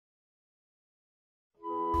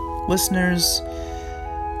Listeners,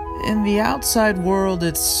 in the outside world,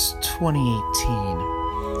 it's 2018.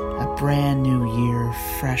 A brand new year,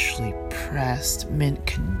 freshly pressed, mint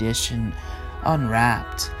condition,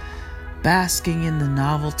 unwrapped, basking in the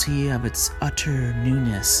novelty of its utter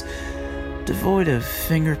newness, devoid of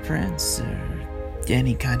fingerprints or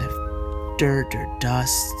any kind of dirt or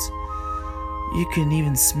dust. You can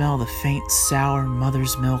even smell the faint, sour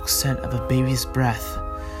mother's milk scent of a baby's breath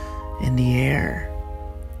in the air.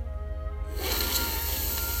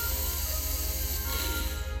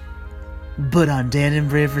 But on Dan and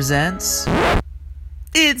Brave Presents,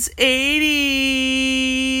 it's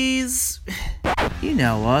 80s! You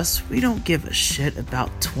know us, we don't give a shit about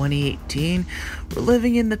 2018. We're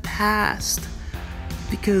living in the past.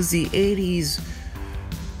 Because the 80s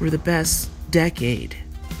were the best decade.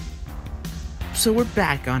 So we're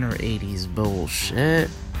back on our 80s bullshit.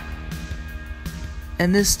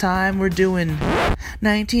 And this time we're doing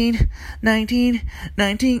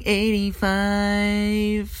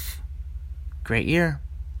 1985. Great year.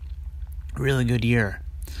 Really good year.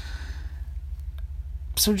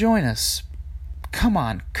 So join us. Come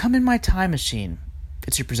on, come in my time machine.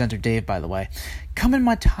 It's your presenter Dave, by the way. Come in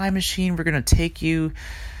my time machine. We're going to take you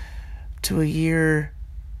to a year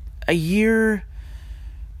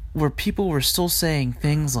where people were still saying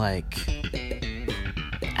things like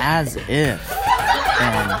as if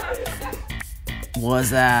and was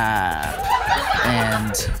that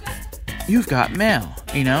and you've got mail,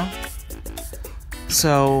 you know?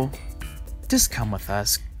 So just come with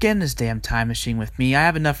us. Get in this damn time machine with me. I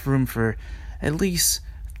have enough room for at least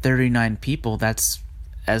 39 people. That's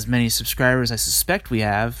as many subscribers I suspect we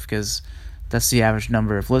have, because that's the average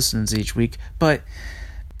number of listens each week. But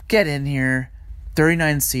get in here.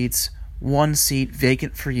 39 seats, 1 seat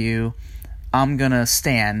vacant for you. I'm gonna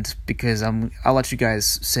stand because I'll let you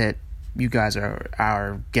guys sit. You guys are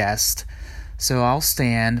our guest. So I'll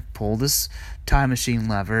stand, pull this time machine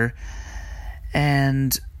lever,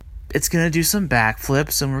 and it's gonna do some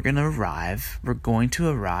backflips, and we're going to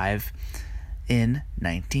arrive in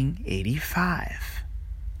 1985.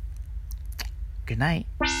 Good night.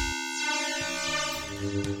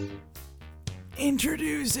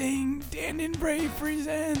 Introducing Dan and Brave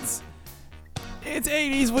Presents. It's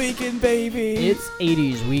 80s weekend, baby. It's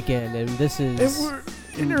 80s weekend, and this is... And we're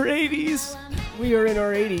in our 80s. We are in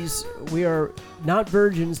our 80s. We are not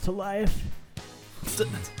virgins to life.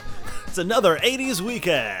 It's another 80s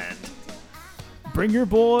weekend. Bring your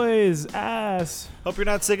boys, ass. Hope you're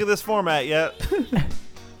not sick of this format yet.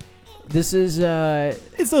 This is,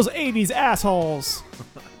 It's those 80s assholes.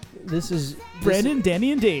 This is... Brandon,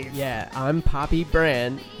 Danny, and Dave. Yeah, I'm Poppy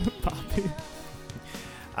Brand. Poppy.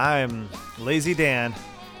 I'm Lazy Dan.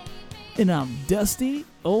 And I'm Dusty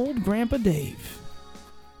Old Grandpa Dave.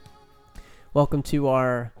 Welcome to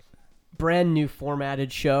our brand new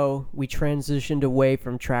formatted show. We transitioned away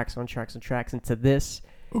from tracks on tracks and tracks into this.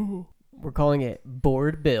 Ooh. We're calling it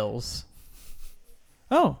Board Bills.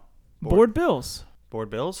 Oh, Board Bills.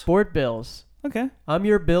 Board Bills? Board Bills. Okay. I'm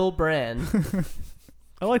your Bill Brand.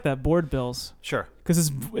 I like that, Board Bills. Sure. Because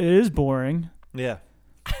it is boring. Yeah.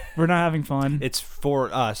 We're not having fun. It's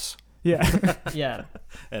for us Yeah. Yeah.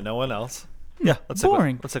 and no one else. Yeah, let's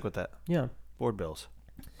Boring. Stick with that. Yeah. Board Bills.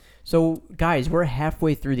 So, guys, we're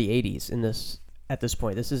halfway through the 80s at this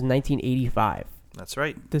point. This is 1985. That's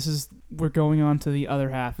right. We're going on to the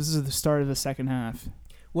other half. This is the start of the second half.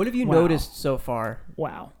 What have you Wow. noticed so far?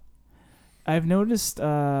 Wow. I've noticed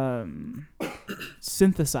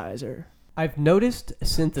synthesizer. I've noticed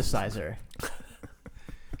synthesizer.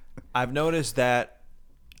 I've noticed that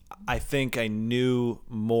I think I knew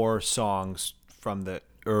more songs from the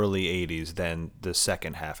early 80s than the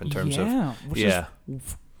second half in terms of... Which is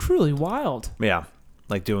truly wild. Yeah.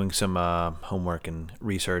 Like doing some homework and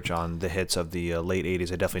research on the hits of the late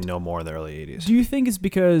 80s. I definitely know more in the early 80s. Do you think it's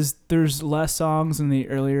because there's less songs in the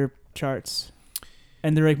earlier charts?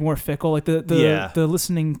 And they're like more fickle? Like the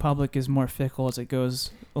listening public is more fickle as it goes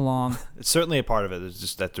along. It's certainly a part of it. It's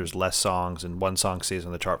just that there's less songs and one song stays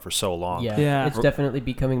on the chart for so long. Yeah. It's definitely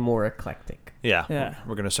becoming more eclectic. Yeah. Yeah.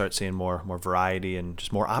 We're going to start seeing more variety and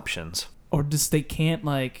just more options. Or just they can't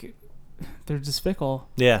they're just fickle.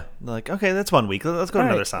 Yeah. They're like, okay, that's 1 week. Let's go to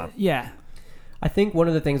another song. Yeah. I think one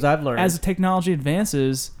of the things I've learned... As the technology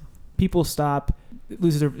advances, people they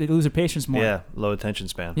lose their patience more. Yeah. Low attention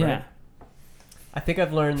span. Yeah. Right? I think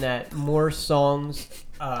I've learned that more songs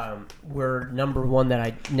were number one that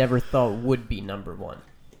I never thought would be number one.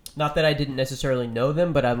 Not that I didn't necessarily know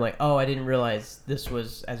them, but I'm like, oh, I didn't realize this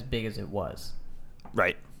was as big as it was.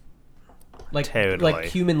 Right. Like Totally. like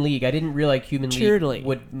Human League. I didn't realize Human League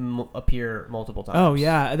would appear multiple times. Oh,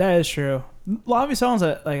 yeah, that is true. A lot of these songs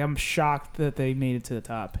that like I'm shocked that they made it to the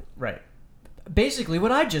top. Right. Basically,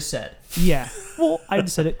 what I just said. Yeah. Well, I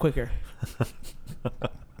just said it quicker.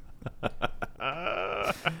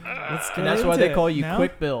 And that's why they call you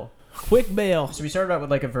Quick Bill. Quick Bill. So we started out with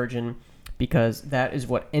Like a Virgin because that is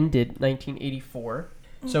what ended 1984.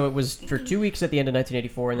 So it was for 2 weeks at the end of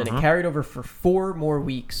 1984, and then it carried over for 4 more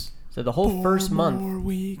weeks. So the whole first month. 4 more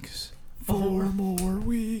weeks. 4 more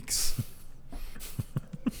weeks.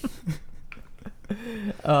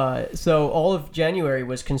 So all of January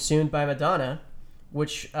was consumed by Madonna,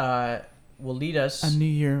 which will lead us. A new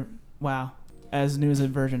year. Wow. As new as a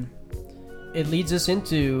virgin. It leads us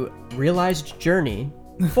into Realized Journey,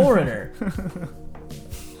 Foreigner.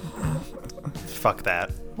 Fuck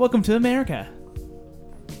that. Welcome to America.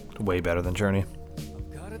 Way better than Journey.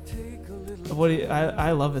 What do you,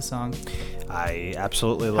 I love this song. I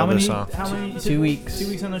absolutely love this song. How many? 2 weeks. 2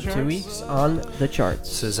 weeks on the charts. 2 weeks on the charts.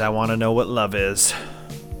 This is "I Want to Know What Love Is"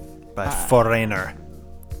 by Foreigner.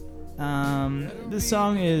 This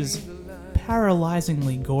song is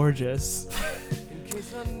paralyzingly gorgeous,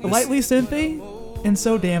 lightly synthy, and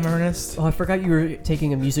so damn earnest. Oh, I forgot you were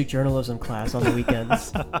taking a music journalism class on the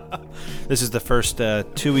weekends. This is the first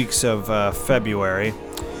 2 weeks of February.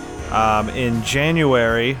 In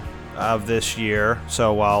January of this year,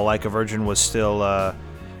 so while Like a Virgin was still a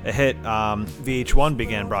hit, VH1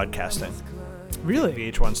 began broadcasting. Really?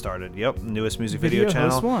 VH1 started. Yep, newest music video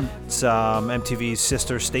channel. One. It's MTV's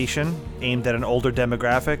sister station, aimed at an older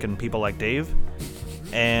demographic and people like Dave.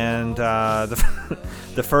 And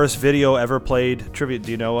the first video ever played. Trivia.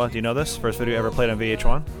 Do you know this? First video ever played on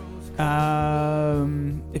VH1.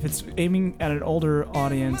 If it's aiming at an older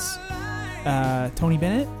audience, Tony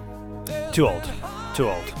Bennett. Too old.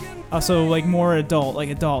 Also, like more adult, like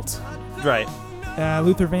adult. Right.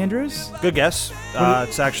 Luther Vandross. Good guess.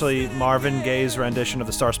 It's actually Marvin Gaye's rendition of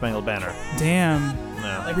the Star Spangled Banner. Damn.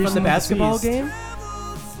 Yeah. Like from the basketball game?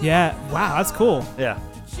 Yeah. Wow, that's cool. Yeah.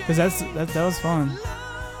 Because that was fun.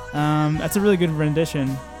 That's a really good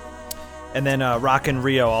rendition. And then Rock in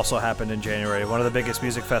Rio also happened in January. One of the biggest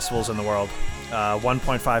music festivals in the world.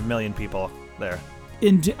 1.5 million people there.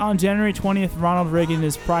 On January 20th, Ronald Reagan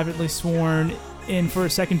is privately sworn in for a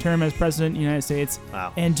second term as president of the United States.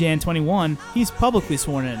 Wow. And Jan 21, he's publicly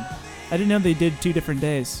sworn in. I didn't know they did 2 different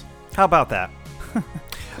days. How about that? All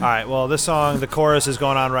right, well, this song, the chorus is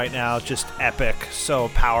going on right now. Just epic, so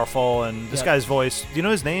powerful. And this guy's voice, do you know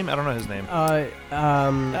his name? I don't know his name.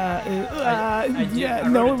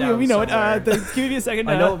 We know it. Give me a second.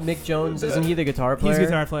 I know Mick Jones. Isn't he the guitar player? He's a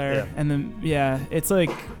guitar player. Yeah. And then, it's like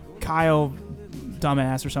Kyle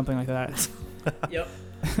Dumbass or something like that. Yep.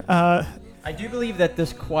 I do believe that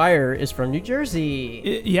this choir is from New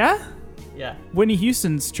Jersey. Yeah? Yeah. Whitney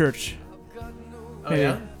Houston's church. Oh, Maybe.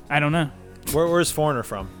 yeah? I don't know. Where's Foreigner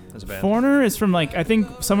from as a band? Foreigner is from, I think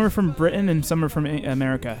some are from Britain and some are from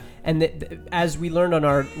America. And as we learned on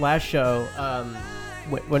our last show,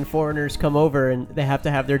 when foreigners come over and they have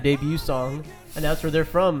to have their debut song, and that's where they're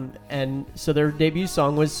from. And so their debut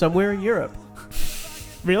song was Somewhere in Europe.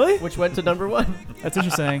 Really? Which went to number 1. That's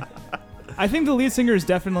interesting. I think the lead singer is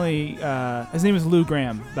definitely, his name is Lou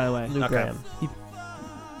Gramm, by the way. Lou Gramm.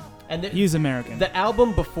 He's American. The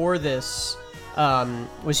album before this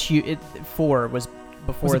was huge. 4 was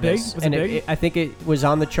before was it this. Big? Was it big? I think it was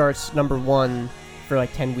on the charts number 1 for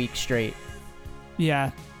 10 weeks straight.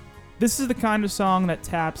 Yeah. This is the kind of song that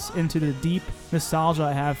taps into the deep nostalgia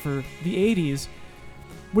I have for the 80s,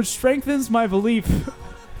 which strengthens my belief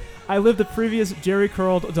I lived the previous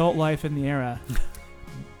jerry-curled adult life in the era.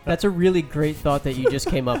 That's a really great thought that you just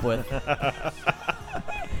came up with.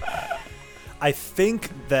 I think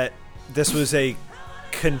that this was a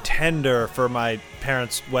contender for my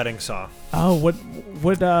parents' wedding song. Oh, what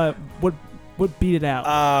beat it out?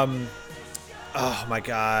 Oh my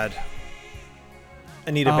God.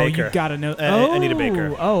 Anita Baker. You gotta know. Anita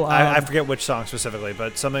Baker. I I forget which song specifically,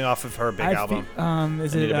 but something off of her big album.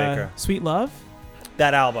 Is Anita it Baker. Sweet Love?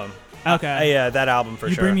 That album. Okay. Yeah, that album for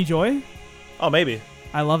You sure. Bring Me Joy? Oh, maybe.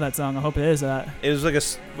 I love that song. I hope it is that. It was like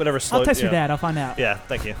whatever slow. I'll text your dad. I'll find out. Yeah,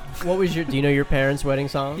 thank you. What was do you know your parents' wedding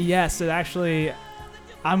song? Yes, it actually.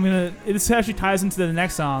 This actually ties into the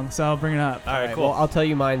next song, so I'll bring it up. All right, cool. Well, I'll tell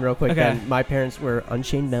you mine real quick. Okay. Then my parents were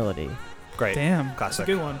Unchained Melody. Great. Damn, classic. That's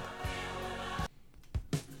a good one.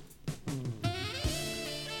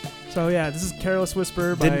 So yeah, this is "Careless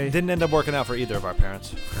Whisper" by. Didn't end up working out for either of our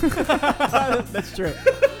parents. That's true.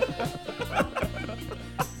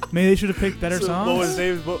 Maybe they should have picked better songs. What was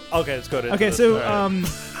Dave's? Okay, let's go to. Okay, this. so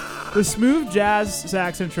Right. the smooth jazz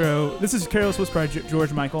sax intro. This is "Careless Whisper" by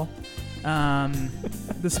George Michael.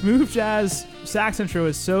 The smooth jazz sax intro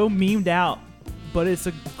is so memed out but it's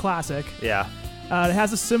a classic. Yeah. It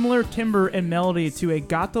has a similar timbre and melody to a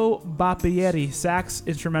Gato Bappieri sax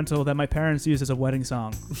instrumental that my parents used as a wedding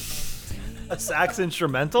song. A sax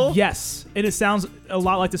instrumental? Yes, and it sounds a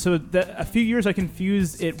lot like this. So a few years I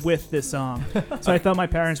confused it with this song. So I thought my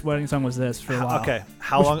parents' wedding song was this for a while. Okay.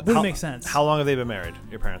 Which wouldn't make sense. How long have they been married,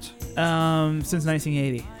 your parents? Since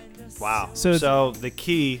 1980. Wow. So the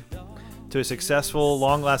key to a successful,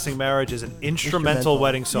 long-lasting marriage is an instrumental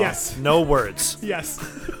wedding song. Yes. No words. Yes.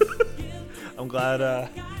 I'm glad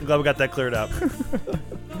we got that cleared up.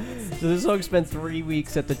 So this song spent 3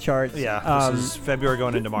 weeks at the charts. Yeah. This is February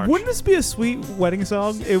going into March. Wouldn't this be a sweet wedding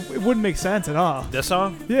song? It wouldn't make sense at all. This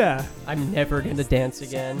song? Yeah. I'm never gonna dance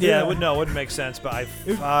again. Yeah, it wouldn't make sense, but I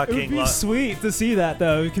It fucking would be love. sweet to see that,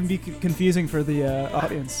 though. It can be confusing for the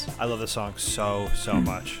audience. I love this song so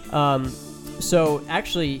much. So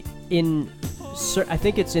actually, I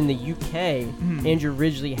think it's in the UK. Andrew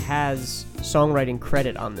Ridgeley has songwriting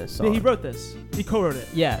credit on this song. Yeah, he wrote this. He co-wrote it.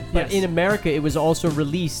 Yeah, but Yes. in America, it was also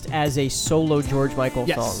released as a solo George Michael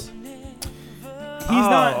Yes. song. He's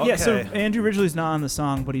not. Yeah, so okay. Andrew Ridgeley's not on the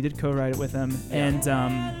song, but he did co-write it with him. And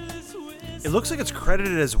It looks like it's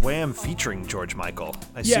credited as Wham featuring George Michael.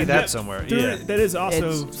 I see that somewhere. Yeah. that is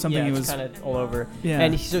also something he was. kind of all over. Yeah.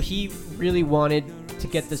 And so he really wanted to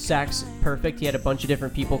get the sax perfect. He had a bunch of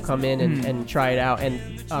different people come in and try it out, and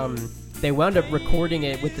they wound up recording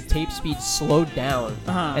it with the tape speed slowed down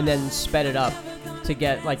and then sped it up to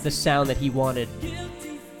get like the sound that he wanted.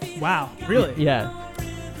 Wow, really? Yeah,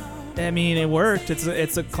 I mean, it worked.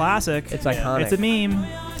 It's a classic. it's iconic. It's a meme.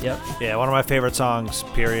 Yep. Yeah, one of my favorite songs,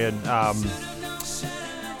 period.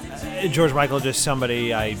 George Michael, just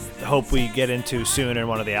somebody I hope we get into soon in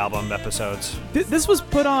one of the album episodes. This was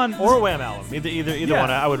put on. Or a Wham album. Either Yeah. one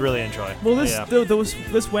I would really enjoy. Well, this yeah.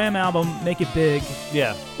 this Wham album, Make It Big,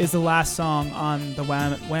 Yeah. is the last song on the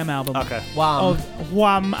Wham album. Okay. Wow. Oh,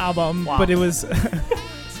 Wham album, Wham. but it was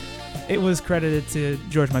it was credited to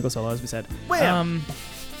George Michael solo, as we said. Wham!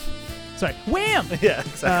 Sorry, Wham! Yeah,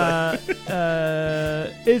 exactly.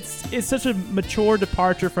 It's such a mature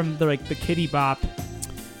departure from the Kitty Bop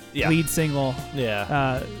Yeah. lead single.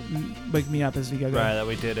 Yeah. Wake Me Up As You Go Go. Right, that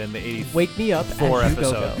we did in the 84 Wake me up as you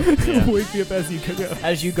episode. go go. Yeah. Wake Me Up As You Go Go.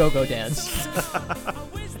 As you go dance.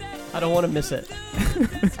 I don't want to miss it.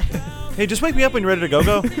 Hey, just wake me up when you're ready to go.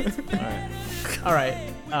 All right.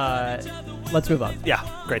 Let's move on. Yeah,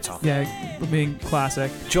 great song. Yeah, being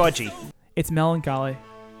classic. Georgie. It's melancholy.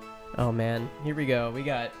 Oh man, here we go. We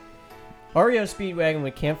got REO Speedwagon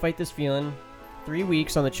with Can't Fight This Feeling. 3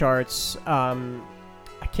 weeks on the charts.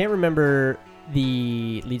 I can't remember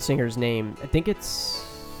the lead singer's name. I think it's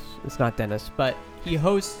not Dennis, but he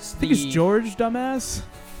hosts I think it's George, dumbass.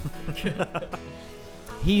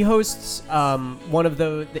 He hosts one of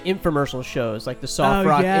the infomercial shows, like the soft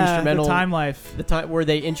rock instrumental. The Time Life. The time where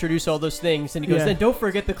they introduce all those things, and he goes, Yeah. "Then don't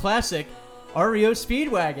forget the classic REO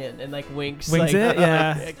Speedwagon," and like winks. Winks like, it,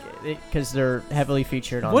 yeah. Because they're heavily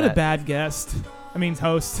featured on What that. a bad guest. I mean,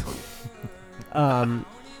 host.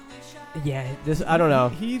 Yeah, this I don't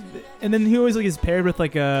know. And then he always is paired with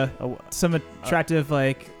some attractive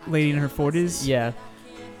lady in her 40s. Yeah,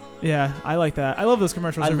 Yeah, I like that. I love those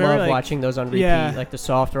commercials. I They're very love watching those on repeat, yeah. like the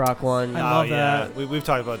soft rock one. I love yeah. that. We've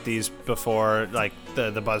talked about these before, like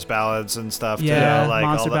the Buzz ballads and stuff. Yeah, too. Like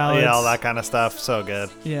monster all ballads. Yeah, all that kind of stuff. So good.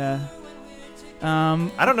 Yeah.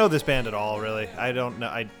 I don't know this band at all, really. I don't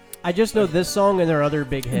know. I just know this song and their other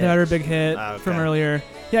big hit. The other big hit Okay. from earlier.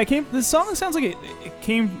 Yeah, this song sounds like it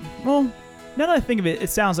came. Well, now that I think of it,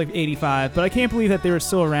 it sounds like 85. But I can't believe that they were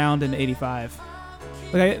still around in 85.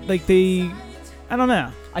 I don't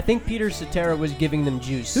know. I think Peter Cetera was giving them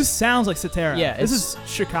juice. This sounds like Cetera. Yeah, this is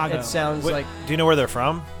Chicago. It sounds like Do you know where they're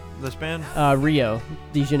from? This band? Rio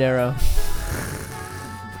de Janeiro.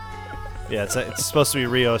 Yeah, it's supposed to be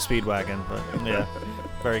Rio Speedwagon, but yeah,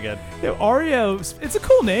 very good. REO. It's a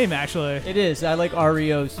cool name, actually. It is. I like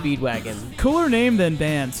REO Speedwagon. Cooler name than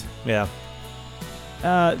band. Yeah.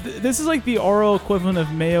 This is like the oral equivalent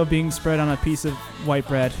of mayo being spread on a piece of white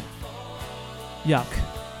bread. Yuck.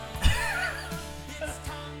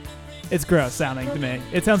 It's gross sounding to me.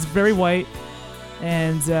 It sounds very white,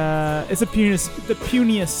 and it's the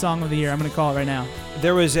puniest song of the year. I'm gonna call it right now.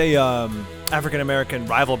 There was a African American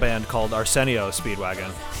rival band called Arsenio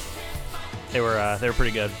Speedwagon. They were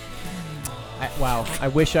pretty good. Wow. I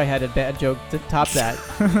wish I had a bad joke to top that.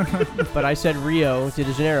 But I said Rio de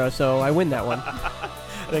Janeiro, so I win that one.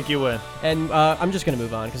 I think you win. And I'm just going to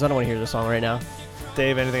move on because I don't want to hear this song right now.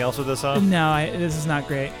 Dave, anything else with this song? No, this is not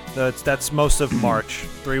great. That's most of March.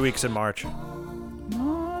 3 weeks in March.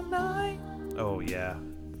 Oh yeah.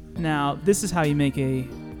 Now, this is how you make a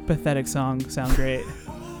pathetic song sound great.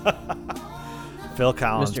 Phil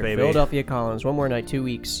Collins, Mr. baby. Philadelphia Collins. One more night, 2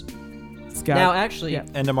 weeks. It's got, Now, actually, yeah.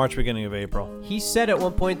 End of March, beginning of April. he said at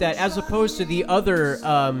one point that as opposed to the other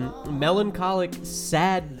melancholic,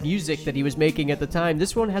 sad music that he was making at the time,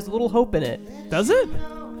 this one has a little hope in it. Does it?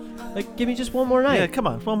 Like, give me just one more night. Yeah, come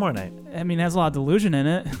on, one more night. I mean, it has a lot of delusion in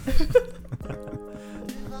it.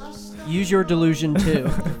 Use your delusion, too.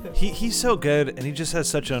 He's so good, and he just has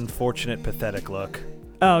such an unfortunate, pathetic look.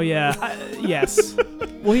 Oh, yeah. Yes.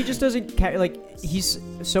 Well, he just doesn't he's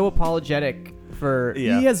so apologetic for...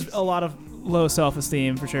 Yeah. He has a lot of low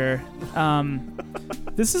self-esteem, for sure.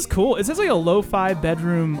 This is cool. It has like a lo-fi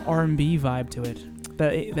bedroom R&B vibe to it.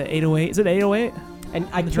 The 808. Is it 808? And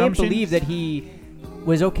I The drum can't machine? believe that he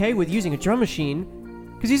was okay with using a drum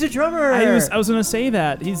machine because he's a drummer. I was going to say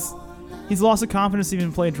that. He's lost the confidence to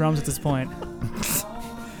even play drums at this point.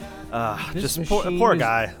 This Just poor machine is-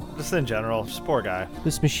 guy. Just in general, just poor guy.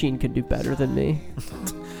 This machine could do better than me.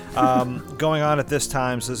 Going on at this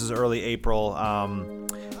time, so this is early April,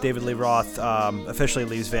 David Lee Roth officially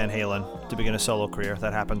leaves Van Halen to begin a solo career.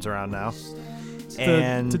 That happens around now.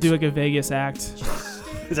 To do like a Vegas act.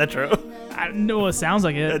 Is that true? I don't know. It sounds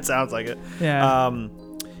like it. It sounds like it. Yeah.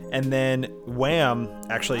 And then Wham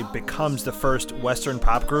actually becomes the first Western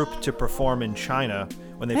pop group to perform in China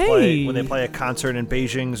when they play a concert in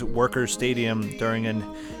Beijing's Workers' Stadium during an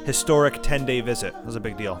historic 10-day visit. It was a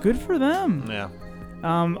big deal. Good for them. Yeah.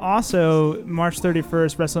 Also, March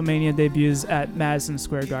 31st, WrestleMania debuts at Madison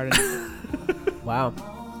Square Garden. Wow.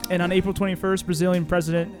 And on April 21st, Brazilian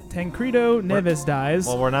President Tancredo Neves dies.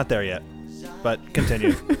 Well, we're not there yet, but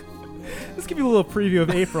continue. Let's give you a little preview of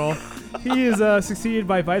April. He is succeeded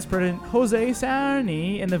by Vice President Jose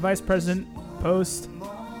Sarney, and the Vice President post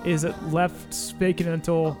is left vacant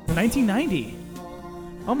until 1990.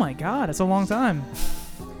 Oh my God, that's a long time.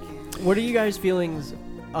 What are you guys' feelings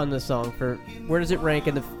on the song? For where does it rank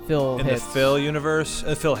in the Phil In hits? the Phil universe,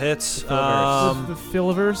 Phil hits. The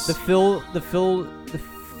Philverse. The Philiverse. the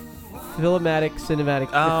Philomatic cinematic,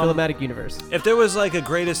 the Philomatic universe. If there was like a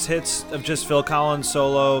greatest hits of just Phil Collins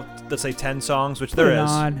solo, let's say 10 songs, which there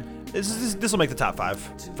is, this will make the top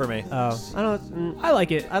 5 for me. Oh, I don't. I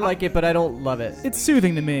like it. I like it, but I don't love it. It's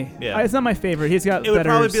soothing to me. Yeah. It's not my favorite. He's got It would better.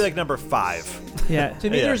 probably be like number 5. Yeah. To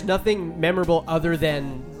me, Yeah. there's nothing memorable other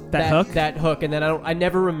than That hook? That hook, and then I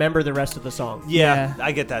never remember the rest of the song. Yeah, Yeah.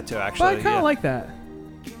 I get that too, But actually. I kind of yeah. like that.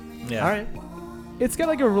 Yeah. All right. It's got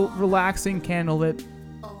like a relaxing candlelit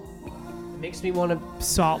It makes me want to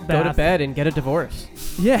salt go bath. to bed and get a divorce.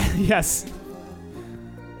 Yeah. Yes.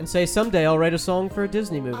 And say someday I'll write a song for a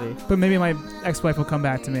Disney movie. But maybe my ex-wife will come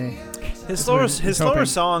back to me. His what slower I'm hoping.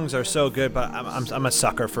 songs are so good, but I'm a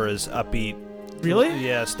sucker for his upbeat, Really?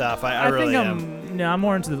 yeah, stuff. I really think am. I'm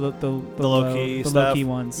more into the low-key the stuff. low-key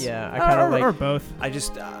ones. Yeah, I kinda like- or both. I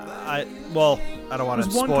just, I don't want to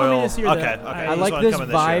There's one spoil. coming this year Okay, that okay. I I there's like one this coming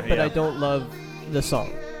vibe, year, but yeah. I don't love the song.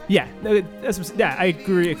 Yeah, I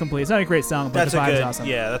agree completely. It's not a great song, but That's the a vibe good, is awesome.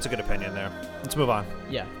 yeah, that's a good opinion there. Let's move on.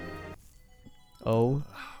 Yeah. Oh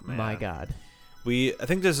man. my God. I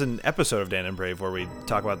think there's an episode of Dan and Brave where we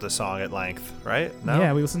talk about this song at length, right? No?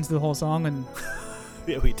 Yeah, we listened to the whole song, and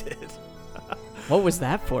Yeah, we did. What was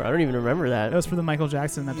that for? I don't even remember that that. was for the Michael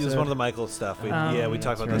Jackson It episode. was one of the Michael stuff. We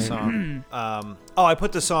talked about this right. song. I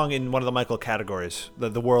put the song in one of the Michael categories,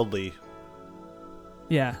 the worldly.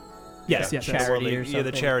 Yeah. Yes, yeah, yes, the yes. Charity worldly- or Yeah, the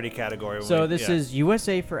something. charity category. So this is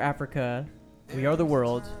USA for Africa. We Are the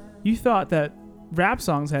World. You thought that rap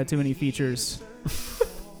songs had too many features.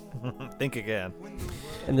 Think again.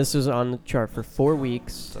 And this was on the chart for 4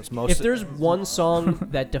 weeks. So it's most. If there's one song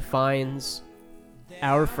that defines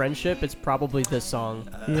our friendship, it's probably this song.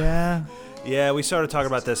 Yeah. Yeah, we started talking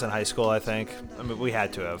about this in high school. I think. I mean, we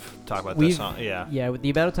had to have talked about this song. Yeah. Yeah, with the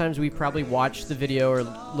amount of times we've probably watched the video or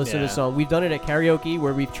listened to Yeah. the song. We've done it at karaoke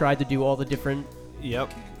where we've tried to do all the different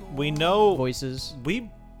Yep. We know. voices.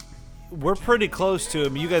 We're pretty close to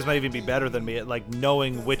him. You guys might even be better than me at like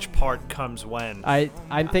knowing which part comes when. I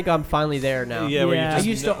think I'm finally there now. Yeah, where you Yeah. I just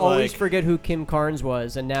used to kn- always like- forget who Kim Carnes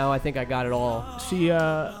was, and now I think I got it all. She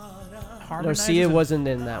No, harmonizes Sia it wasn't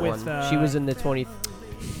in that with, one. She was in the 20.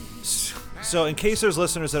 So, in case there's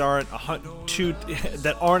listeners that aren't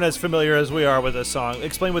that aren't as familiar as we are with this song,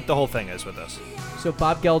 explain what the whole thing is with this. So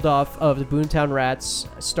Bob Geldof of the Boomtown Rats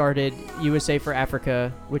started USA for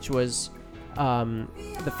Africa, which was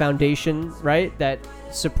the foundation, right, that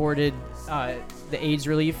supported the AIDS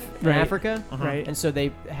relief in Right. Africa. Right. And so they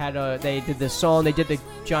did this song. They did the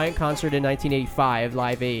giant concert in 1985,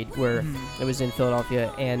 Live Aid, where it was in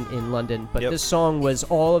Philadelphia and in London. But Yep. this song was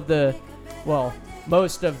all of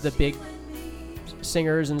most of the big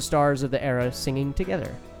singers and stars of the era singing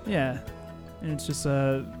together. Yeah. And it's just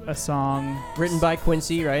a song. Written by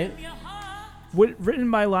Quincy, right? Written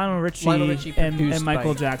by Lionel Richie, and produced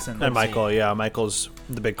Michael by- Jackson. And Michael, yeah, Michael's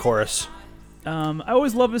the big chorus. I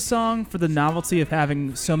always love this song for the novelty of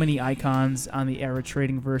having so many icons on the era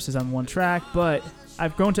trading verses on one track, but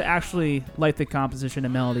I've grown to actually like the composition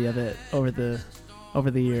and melody of it over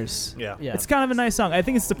the years. Yeah. Yeah. It's kind of a nice song. I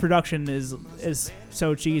think it's the production is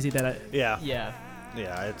so cheesy that Yeah. Yeah.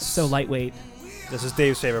 Yeah. It's so lightweight. This is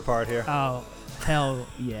Dave's favorite part here. Oh, hell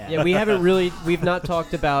yeah. Yeah, we've not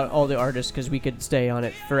talked about all the artists because we could stay on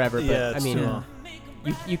it forever. But Yeah, I it's mean, true.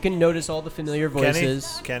 you can notice all the familiar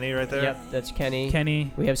voices. Kenny right there. Yep, that's Kenny.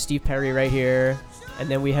 Kenny. We have Steve Perry right here, and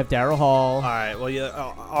then we have Daryl Hall. All right. Well, yeah,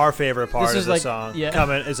 our favorite part This of is the like- song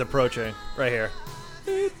yeah. is approaching right here.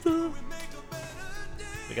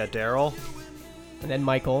 We got Daryl, And then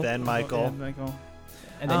Michael, then Michael. Yeah, Michael.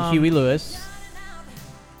 and then Huey Lewis.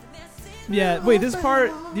 Yeah, wait, this part,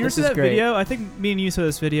 do you ever This see is that great. video? I think me and you saw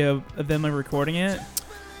this video of them like recording it,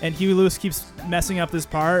 and Huey Lewis keeps messing up this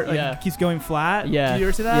part, like Yeah. keeps going flat. Yeah. Did you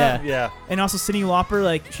ever see that? Yeah. Yeah. And also Cyndi Lauper,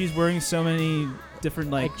 like she's wearing so many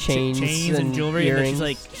different like Chains chains and and jewelry, and then she's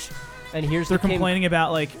like, earrings. And here's they're the complaining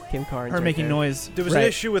about like Kim Carnes her right making there. noise. There was an Right.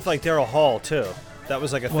 issue with like Daryl Hall too. That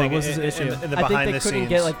was like a What thing was his issue? in the I think behind they the couldn't scenes.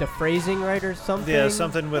 get like the phrasing right or something. yeah,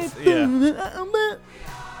 something with yeah.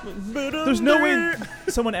 There's no way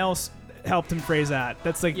someone else helped him phrase that.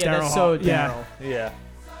 That's like Yeah, Daryl that's Hall. so Yeah. Daryl. Yeah.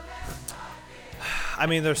 I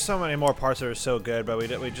mean, there's so many more parts that are so good, but we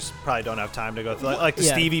just probably don't have time to go through. Like the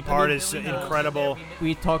Yeah. Stevie part I mean, is incredible.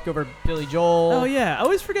 We talked over Billy Joel. Oh yeah, I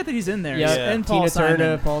always forget that he's in there. Yeah, And Paul Tina Simon.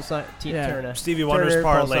 Turner, Paul Tina Yeah. Turner. Stevie Wonder's Turner,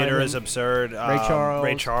 part Paul later Simon. is absurd. Charles.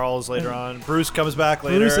 Ray Charles later on. Bruce comes back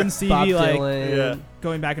later. Bruce and Stevie Bob like Dylan. Yeah.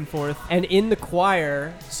 going back and forth. And in the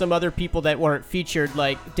choir, some other people that weren't featured,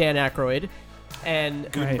 like Dan Aykroyd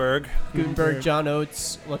and Gutenberg. Gutenberg, John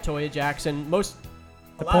Oates, LaToya Jackson, The a lot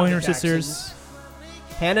of Pointer Jacksons. Sisters.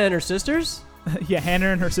 Hannah and her sisters. Yeah, Hannah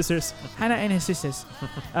and her sisters. Hannah and his sisters.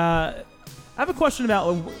 I have a question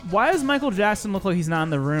about why does Michael Jackson look like he's not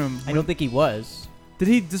in the room? I don't think he was. Did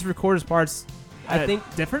he just record his parts? I think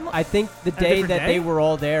differently. I think the a day different that day? they were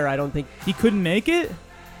all there, I don't think, He couldn't make it.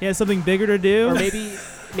 He had something bigger to do. or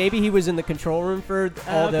maybe he was in the control room for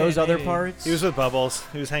all Okay, those other maybe. parts. He was with Bubbles.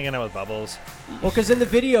 He was hanging out with Bubbles. Well, because in the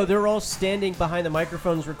video they're all standing behind the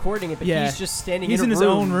microphones recording it, but Yeah. he's just standing. He's in in a his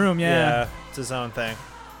room. own room. Yeah. It's his own thing.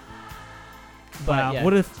 But Wow. yeah,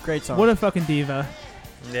 What a great song. what a fucking diva.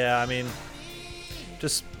 Yeah, I mean,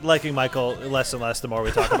 just liking Michael less and less the more we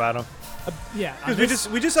talk about him. Yeah. Because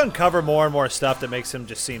we just uncover more and more stuff that makes him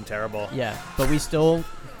just seem terrible. Yeah, but we still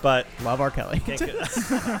But love R. Kelly. can't get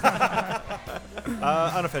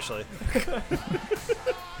unofficially.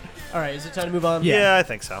 All right, is it time to move on? Yeah. Yeah, I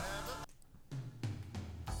think so.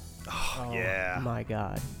 Oh, yeah. My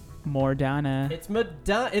God. Mordana. It's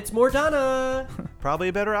Madonna. It's Mordana. Probably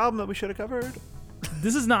a better album that we should have covered.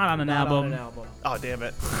 This is not on an Not album. on an album. Oh, damn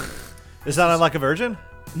it. Is that on Like a Virgin?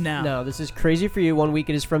 No. No, this is Crazy for You. 1 week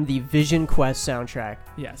it is from the Vision Quest soundtrack,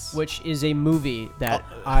 Yes. which is a movie that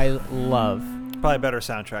I love. Probably a better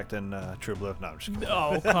soundtrack than True Blue. No, I'm just kidding.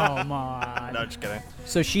 Oh come on. No, just kidding.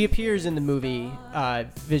 So she appears in the movie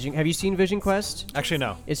Vision. Have you seen Vision Quest? Actually,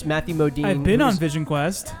 no. It's Matthew Modine. I've been on who's- Vision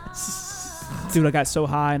Quest. Dude, I got so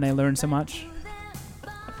high and I learned so much.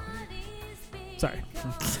 Sorry.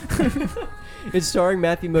 It's starring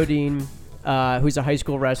Matthew Modine, who's a high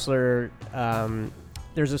school wrestler.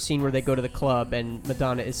 There's a scene where they go to the club and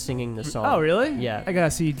Madonna is singing the song. Oh, really? Yeah. I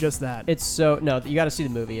gotta see just that. It's so no, you got to see the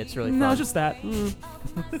movie. It's really No, fun. just that.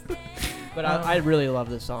 But I really love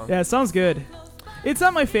this song. Yeah, it sounds good. It's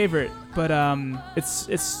not my favorite, but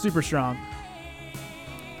it's super strong.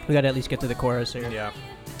 We got to at least get to the chorus here. Yeah.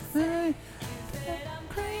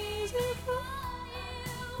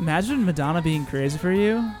 Imagine Madonna being crazy for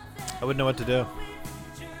you. I wouldn't know what to do.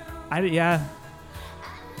 Yeah.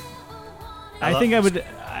 I I love- think I would.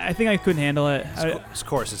 I think I couldn't handle it. This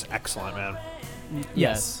chorus is excellent, man.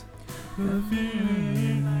 Yes.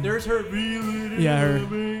 There's her. Yeah,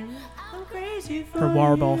 her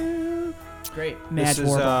warble. Great. Mad This is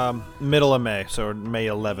warble. middle of May, so May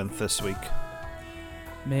 11th this week.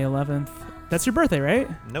 May 11th. That's your birthday, right?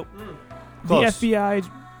 Nope. The Close. FBI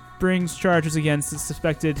brings charges against the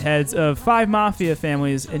suspected heads of 5 mafia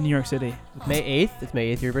families in New York City. May 8th. It's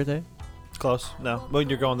May 8th your birthday. Close. No. Well,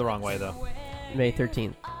 you're going the wrong way, though. May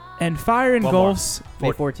 13th. And fire One more. engulfs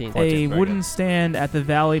May 14th. a very wooden good. stand at the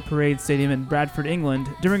Valley Parade Stadium in Bradford, England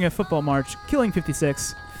during a football march, killing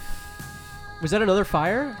 56. Was that another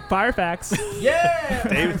fire? Fire facts.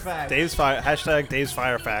 Yeah. Dave's fire. Hashtag Dave's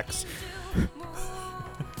Fire Facts.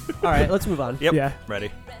 All right, let's move on. Yep. Yeah.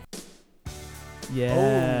 Ready.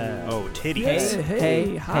 Yeah. Oh, titties. Hey,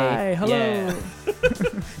 Hey, hi, hey, hello. yeah.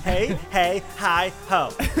 Hey, hi, ho.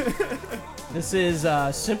 This is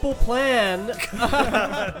Simple Plan.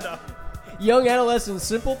 Young adolescent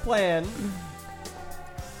Simple Plan.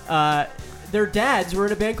 Their dads were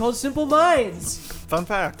in a band called Simple Minds. Fun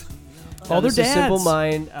fact. All their This is dads. Simple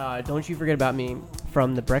Mind. Don't You Forget About Me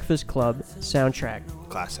from the Breakfast Club soundtrack.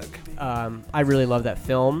 Classic. I really love that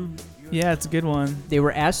film. Yeah, it's a good one. They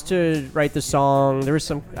were asked to write the song. There was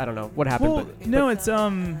some, I don't know what happened. Well, but no, it's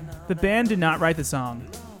the band did not write the song.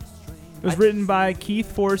 It was written by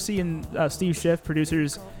Keith Forsey and Steve Schiff,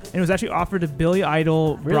 producers, and it was actually offered to Billy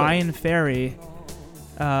Idol, Really? Brian Ferry,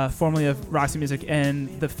 formerly of Roxy Music,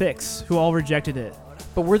 and The Fix, who all rejected it.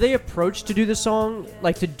 But were they approached to do the song,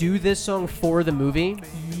 like to do this song for the movie?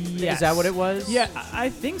 Yes. Is that what it was? Yeah, I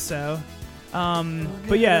think so.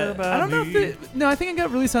 But yeah, I don't know if it, no, I think it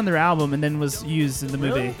got released on their album and then was used in the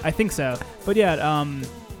movie. Really? I think so. But yeah, I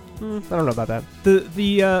don't know about that.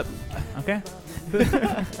 the okay.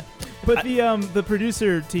 But the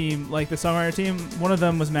producer team, like the songwriter team, one of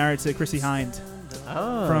them was married to Chrissy Hynde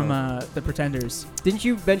Oh. from The Pretenders. Didn't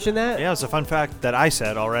you mention that? Yeah, it's a fun fact that I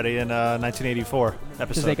said already in 1984 Because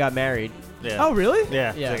episode. they got married. Yeah. Oh, really?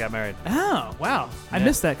 Yeah, Yeah. they got married. Oh, wow. I Yeah.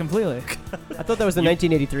 missed that completely. I thought that was the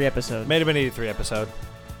 1983 episode. May have been 83 episode.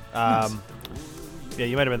 Yeah,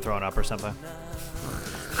 you might have been throwing up or something.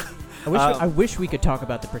 I wish we could talk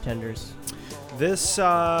about the Pretenders. This,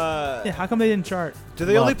 Yeah, how come they didn't chart? do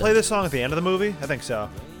they only Loved play it. this song at the end of the movie? I think so.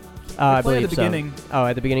 I play at believe the so. beginning. Oh,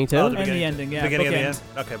 at the beginning too. Oh, And the ending, yeah, Beginning and the end.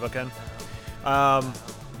 bookend. Okay, bookend.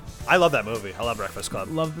 I love that movie. I love Breakfast Club.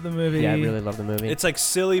 Loved the movie. Yeah, I really love the movie. It's like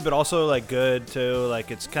silly, but also like good too. Like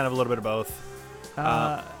it's kind of a little bit of both.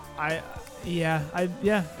 Yeah,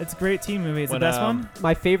 it's a great teen movie. It's the When, best one.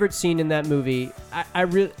 My favorite scene in that movie. I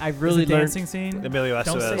really The learned. dancing scene. Emilio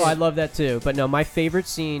Don't say Estevez. Oh, I love that too. But no, my favorite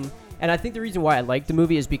scene, and I think the reason why I like the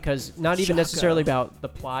movie is because not even Shaka. necessarily about the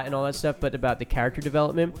plot and all that stuff, but about the character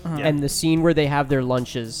development. Uh-huh. Yeah. And the scene where they have their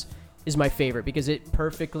lunches is my favorite because it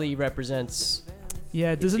perfectly represents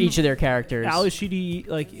Yeah, doesn't each of their characters. Ali Sheedy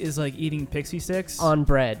is eating pixie sticks? on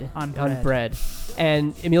bread. On bread.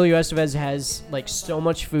 And Emilio Estevez has like so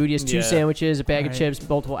much food. He has 2 Yeah. sandwiches, a bag of Right. chips,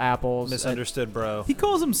 multiple apples. Misunderstood, bro. He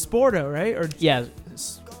calls him Sporto, right? Yeah,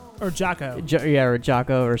 Or Jocko, or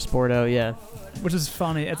Jocko or Sporto. Yeah. which is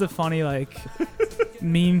funny. It's a funny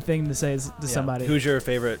meme thing to say to somebody. Who's your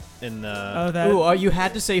favorite in? Oh, that. Ooh, you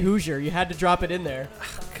had to say Hoosier. You had to drop it in there.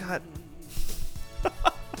 God.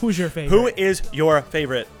 Who's your favorite? Who is your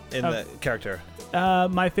favorite in Oh. the character?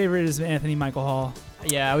 My favorite is Anthony Michael Hall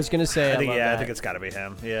Yeah, I was gonna say. I think love I that. think it's got to be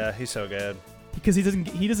him. Yeah, he's so good. because he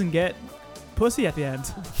doesn't get pussy at the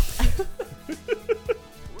end.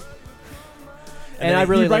 And I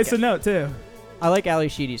really he writes like. a note too. I like Ali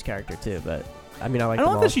Sheedy's character too, but I mean, I like. I don't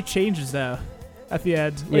them know all. that she changes though. At the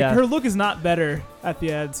end, Yeah. her look is not better at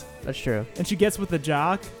the end, That's true. and she gets with the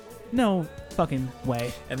jock. No fucking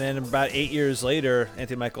way. And then about 8 years later,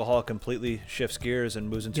 Anthony Michael Hall completely shifts gears and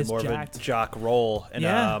moves into Gets more jacked. of a jock role. And,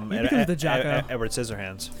 Yeah, he becomes the Jocko. Edward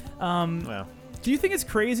Scissorhands. Yeah. Do you think it's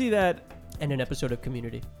crazy that? And an episode of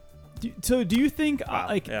Community. Do you think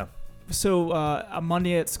Wow. Yeah. So a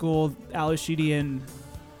Monday at school, Ali Sheedy and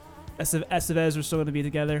Estevez are still going to be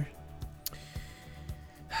together?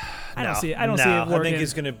 I don't see it. I don't see it working. I think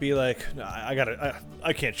he's gonna be like, no,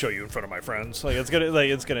 I can't show you in front of my friends. Like it's gonna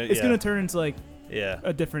It's going to turn into yeah,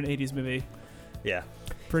 a different '80s movie. yeah.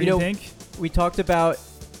 Pretty You know- think? We talked about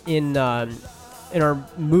in our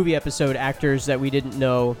movie episode actors that we didn't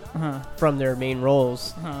know Uh-huh. from their main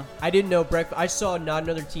roles. Uh-huh. I didn't know I saw Not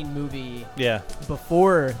Another Teen Movie Yeah.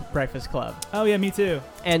 before Breakfast Club, Oh yeah, me too.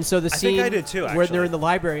 and so the I scene think I did too, where they're actually. in the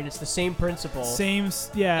library and it's the same principal.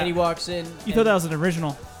 Yeah. And he walks in. You thought that was an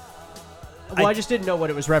original? Well, I just didn't know what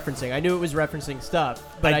it was referencing. I knew it was referencing stuff,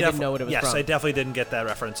 but I didn't know what it was yes, from. I definitely didn't get that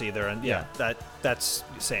reference either. And Yeah. that's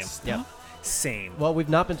same. Yep. Same. Well, we've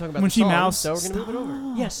not been talking about When the she song, moused, so we're gonna move it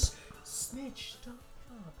over. Yes. Snitch, stop.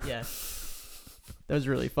 Yeah. That was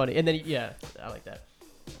really funny. And then, yeah, I like that.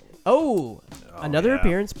 Oh, another yeah.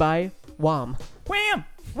 appearance by Wham. Wham!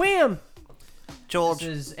 Wham! George. This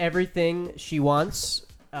is Everything She Wants.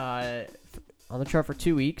 On the chart for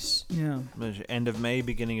 2 weeks. Yeah. End of May,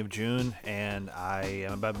 beginning of June, and I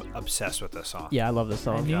am obsessed with this song. Yeah, I love this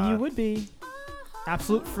I song. knew you would be.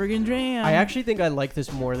 Absolute friggin' jam. I actually think I like this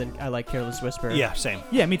more than I like Careless Whisper. Yeah, same.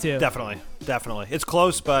 Yeah, me too. Definitely. It's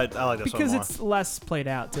close, but I like this Because one more. it's less played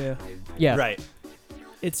out too. Yeah. Right.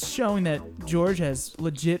 It's showing that George has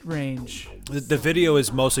legit range. The video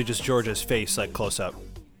is mostly just George's face, like close up.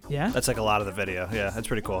 Yeah. That's like a lot of the video. Yeah, that's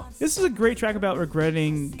pretty cool. This is a great track about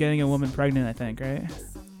regretting getting a woman pregnant. I think, right?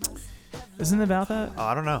 Isn't it about that? Oh,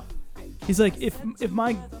 I don't know. He's like, if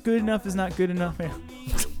my good enough is not good enough, man.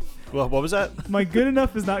 Well, what was that? My good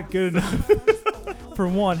enough is not good enough. For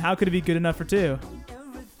one, how could it be good enough for two?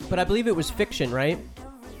 But I believe it was fiction, right?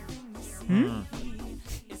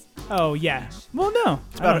 Oh yeah. Well, no,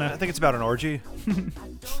 I don't know. I think it's about an orgy.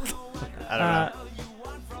 I don't know.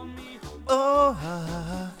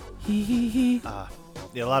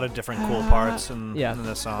 Yeah, a lot of different cool parts in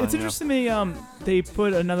this song. It's interesting to me. They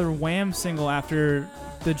put another Wham single after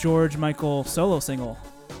the George Michael solo single.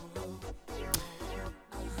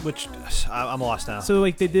 Which I'm lost now. So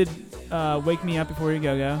like they did "Wake Me Up Before You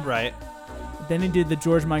Go Go." Right. Then they did the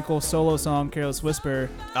George Michael solo song "Careless Whisper."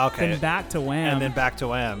 Okay. Then back to Wham. And then back to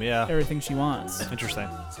Wham. Yeah. Everything She Wants. Interesting.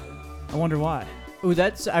 I wonder why. Ooh, I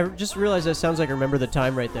just realized that sounds like Remember the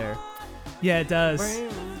Time right there. Yeah, it does.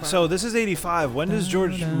 So this is 85. When does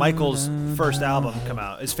George Michael's first album come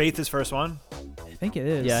out? Is Faith his first one? I think it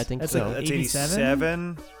is. Yeah, I think That's so. Like That's 87?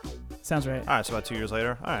 87. Sounds right. All right, so about 2 years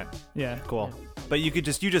later. All right, Yeah. cool. But you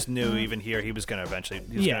just knew even here he was gonna eventually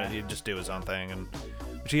he'd just do his own thing, and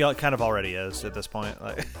which he kind of already is at this point.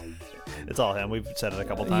 Like it's all him. We've said it a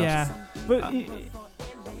couple times. Yeah, but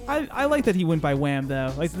I like that he went by Wham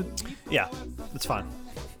though. Like Yeah, it's fun.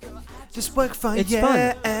 Just work for It's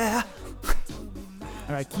fun.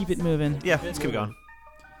 all right, keep it moving. Yeah, let's keep going.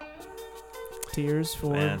 Tears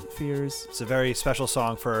for Man. Fears. It's a very special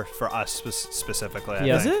song for us specifically. I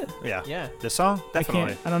Yeah. Is think. it? Yeah. Yeah. This song, I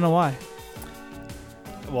definitely. can't. I don't know why.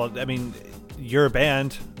 Well, I mean, you're a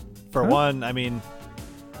band. For Huh? one, I mean,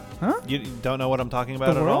 Huh? you don't know what I'm talking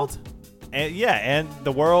about The at world? all. And yeah, and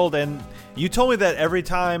the world, and you told me that every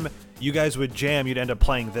time you guys would jam, you'd end up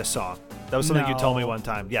playing this song. That was something you told me No. one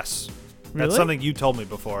time. Yes, Really? that's something you told me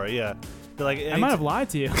before. Yeah, They're like I might have lied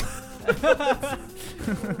to you.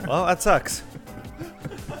 Well, that sucks.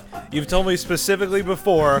 You've told me specifically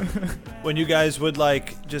before when you guys would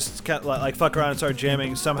like just kind of like fuck around and start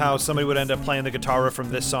jamming. Somehow somebody would end up playing the guitar riff from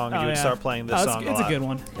this song, and you would start playing this song. It's a a lot. good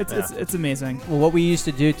one. It's amazing. Well, what we used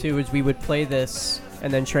to do too is we would play this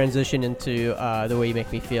and then transition into The Way You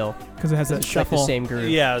Make Me Feel. Because it has that It's like shuffle. the same groove.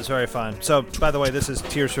 Yeah, it was very fun. So, by the way, this is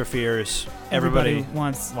Tears for Fears. Everybody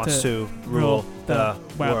wants to rule the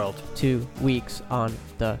world. 2 weeks on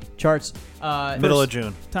the charts. Middle of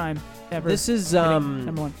June. time ever. This is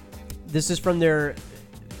Number one. This is from their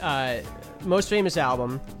most famous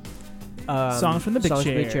album. Songs from the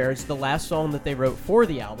Big Chair. It's the last song that they wrote for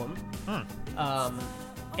the album.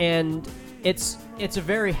 And it's a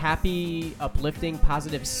very happy, uplifting,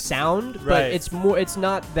 positive sound, but Right. it's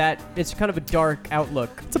not that. It's kind of a dark outlook.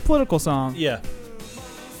 It's a political song. Yeah.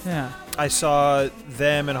 Yeah. I saw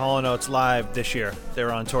them and Hall & Oates live this year. They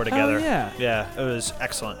were on tour together. Oh, yeah. Yeah, it was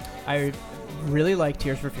excellent. I really like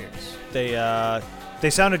Tears for Fears. They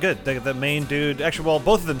sounded good. The main dude, actually, well,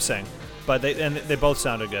 both of them sing, but they both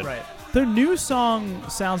sounded good. Right. Their new song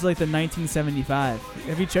sounds like the 1975.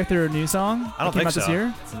 Have you checked their new song? I don't that came think out so. this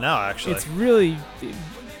year? No, actually. It's really.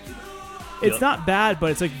 It's Yep. not bad,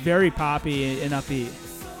 but it's like very poppy and upbeat.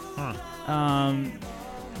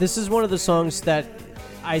 This is one of the songs that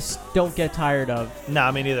I don't get tired of.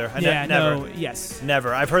 No, me neither. Yeah, never. no, yes.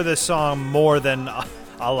 Never. I've heard this song more than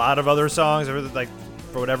a lot of other songs. I've heard it, like,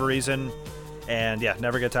 for whatever reason, and yeah,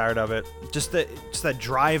 never get tired of it. Just that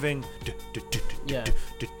driving. Yeah.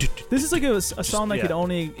 This is like a song that yeah. could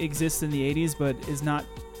only exist in the 80s, but is not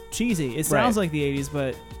cheesy. It sounds Right. like the 80s,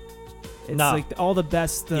 but it's No. like all the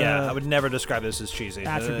best. Yeah, I would never describe this as cheesy.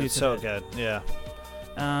 attributes It's so of good. Yeah.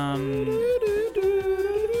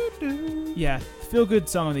 Yeah, feel good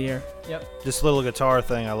song of the year. Yep. This little guitar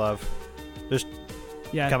thing I love. Just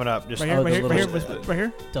Yeah, coming up. Just right here, Oh, right the here, right here, little- right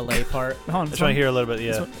here. Delay part. Hold on, I this just want one. to hear a little bit.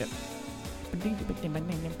 Yeah. This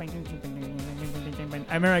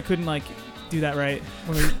I remember I couldn't like do that right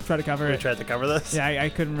when we tried to cover We it. tried to cover this. Yeah, I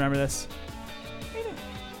couldn't remember this.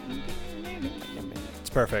 It's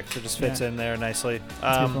perfect. It just fits Yeah. in there nicely.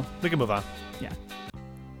 beautiful. We can move on.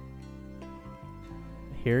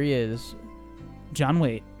 Here he is, John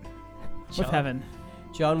Waite with John- Heaven.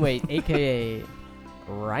 John Waite, aka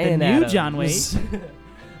Ryan The new Adams. John Waite.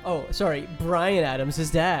 Oh, sorry, Brian Adams,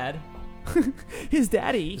 his dad. His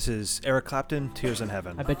daddy. This is Eric Clapton, Tears in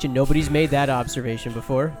Heaven. I bet you nobody's made that observation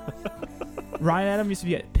before. Ryan Adams used to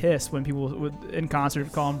get pissed when people would in concert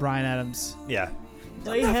would call him Brian Adams. Yeah.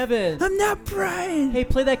 Play Heaven. I'm not Brian. Hey,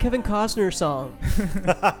 play that Kevin Costner song.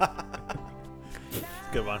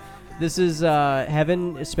 Good one. This is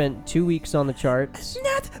Heaven. It spent 2 weeks on the charts.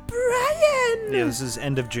 Not Brian. Yeah, this is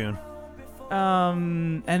end of June.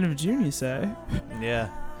 End of June, you say? Yeah.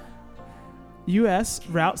 U.S.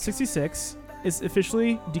 Route 66 is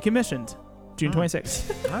officially decommissioned. June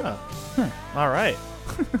 26th. Oh. All right.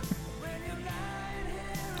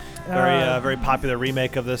 Very popular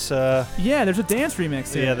remake of this. Yeah, there's a dance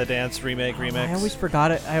remix too. Yeah, the dance remake remix. I always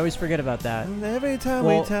forgot it. I always forget about that. Every time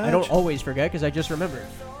Well, we touch. I don't always forget because I just remembered.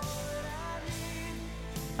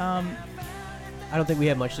 I don't think we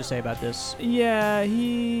have much to say about this. Yeah,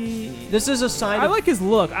 This is a sign. I of, like his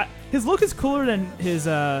look. His look is cooler than his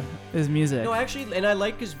music. No, actually, and I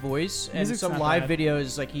like his voice and Music's some not live bad.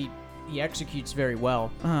 videos. Like he executes very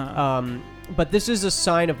well. Uh-huh. But this is a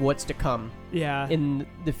sign of what's to come Yeah. in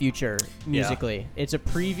the future musically. It's a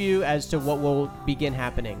preview as to what will begin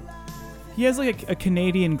happening. He has like a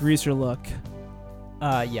Canadian greaser look.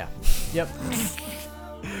 Yeah. Yep.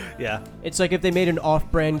 Yeah. It's like if they made an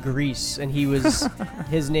off-brand Grease and he was,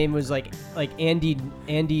 his name was like Andy,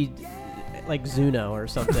 like Zuno or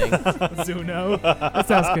something. Zuno. That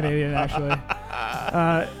sounds Canadian, actually.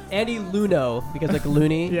 Andy Luno because like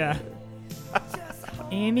loony. Yeah.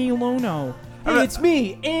 Annie Luno. Hey, it's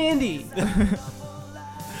me, Andy.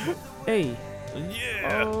 Hey.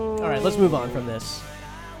 Yeah. Oh. All right, let's move on from this.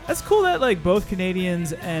 That's cool that like both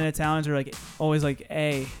Canadians and Italians are like always like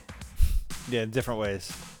A, Yeah, in different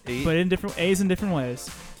ways. but in different A's in different ways.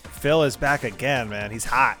 Phil is back again, man. He's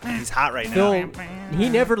hot. He's hot right now. Phil, he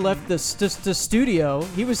never left the studio.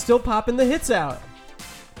 He was still popping the hits out.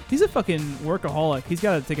 He's a fucking workaholic. He's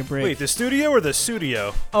got to take a break. Wait, the studio or the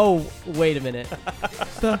studio? Oh, wait a minute.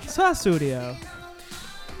 The studio.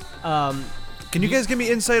 Can you guys give me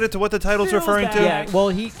insight into what the title's Phil's referring back. to? Yeah, well,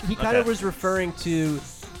 he kind of Okay. was referring to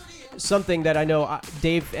something that I know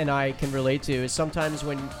Dave and I can relate to. Is sometimes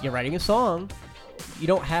when you're writing a song, you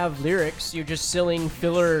don't have lyrics. You're just silling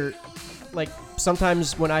filler. Like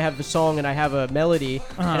sometimes when I have the song and I have a melody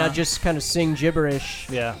and I just kind of sing gibberish,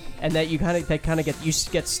 Yeah. and that you kind of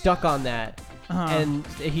get stuck on that. And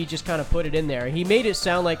he just kind of put it in there. He made it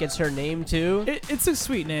sound like it's her name too, It's a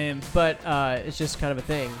sweet name. but it's just kind of a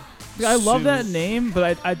thing. I love Sue. that name,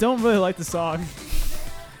 but I don't really like the song.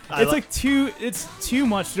 It's too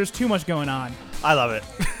much. There's too much going on. I love it.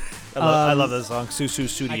 I love this song, Susu I kind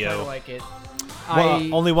Studio. of like it.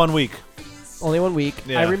 Well, only 1 week. Only 1 week.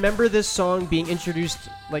 Yeah. I remember this song being introduced,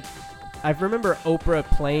 like, I remember Oprah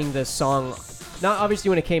playing this song, not obviously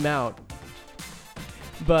when it came out,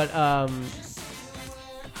 but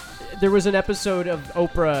there was an episode of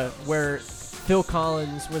Oprah where Phil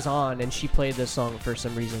Collins was on and she played this song for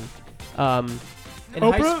some reason. In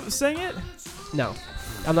high Oprah sang it? No.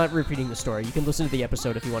 I'm not repeating the story. You can listen to the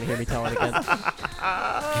episode if you want to hear me tell it again.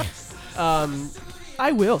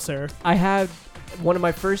 I will, sir. I had one of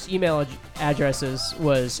my first email addresses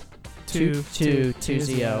was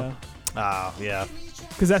 2220. Oh, yeah.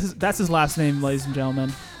 Because that's his last name, ladies and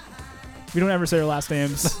gentlemen. We don't ever say our last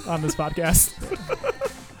names on this podcast.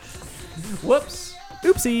 Whoops.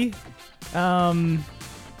 Oopsie.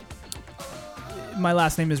 My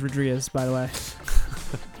last name is Rodriguez, by the way.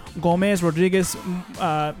 Gomez Rodriguez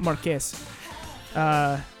Marquez.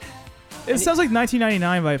 It sounds like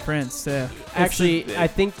 1999 by Prince. Actually, I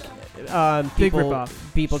think Big ripoff.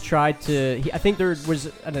 people tried to. I think there was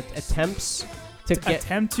an attempts to get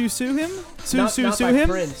attempt to sue him. not Sue by him.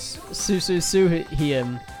 Prince. Sue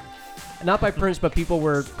him. Not by Prince, but people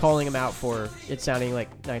were calling him out for it sounding like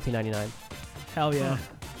 1999. Hell yeah.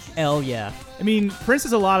 Hell yeah. I mean, Prince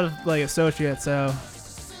has a lot of like associates, so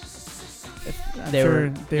I'm They sure were-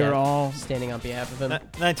 they yeah. were all. Standing on behalf of him.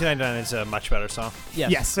 1999 is a much better song.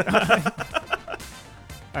 Yes. Yes.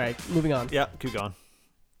 All right, moving on. Yeah, keep going.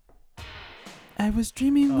 I was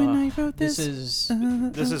dreaming when I wrote This this.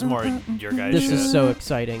 This is more your guys' This shit. is so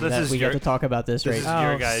exciting This that is we your- get to talk about this This right is now. Oh,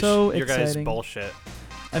 your guys' so your guys' exciting. bullshit.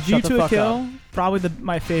 A View Shut the to a fuck Kill, probably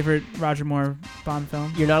my favorite Roger Moore Bond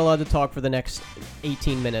film. You're not allowed to talk for the next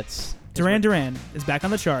 18 minutes. Duran Duran is back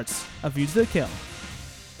on the charts. A View to the Kill.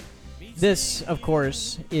 This, of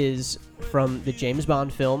course, is from the James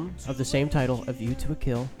Bond film of the same title, A View to a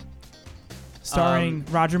Kill, Starring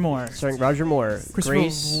Roger Moore. starring Roger Moore,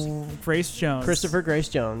 Grace Jones. Christopher Grace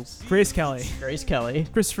Jones, Grace Kelly. Grace Kelly,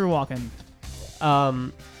 Christopher Walken.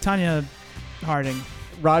 um, Tanya Harding.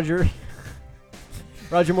 Roger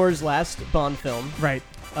Moore's last Bond film, Right.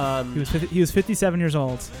 He was 57 years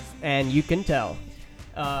old. and you can tell.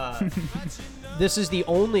 This is the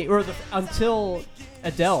only, until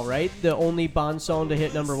Adele, right? The only Bond song to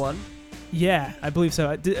hit #1. Yeah, I believe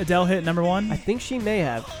so. Did Adele hit #1? I think she may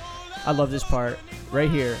have. I love this part right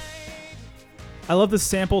here. I love the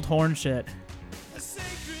sampled horn shit.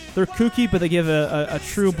 They're kooky, but they give a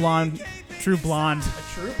true blonde A true blonde.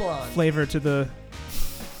 flavor to the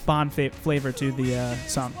Bond flavor to the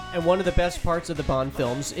song. And one of the best parts of the Bond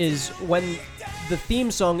films is when the theme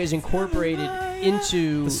song is incorporated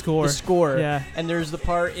into The score. Yeah. And there's the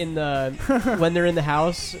part in the when they're in the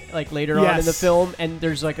house, like later on in the Yes. film, and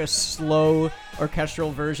there's like a slow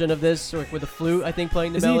orchestral version of this, like with a flute, I think,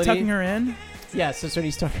 playing the Isn't melody. he tucking her in? Yes, that's when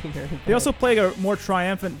he's tucking her. They also play a more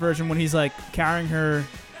triumphant version when he's like carrying her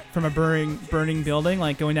from a burning building,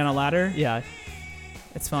 like going down a ladder. Yeah,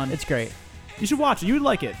 It's fun. it's great. You should watch it. You would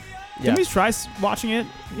like it. Yeah. Can we try watching it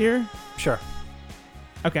here? Sure.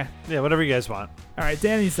 Okay. Yeah, whatever you guys want. All right,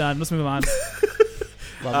 Danny's done. Let's move on. Love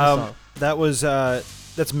the song. That was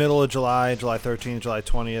that's middle of July, July 13th, July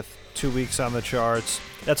 20th. 2 weeks on the charts.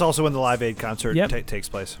 That's also when the Live Aid concert Yep. takes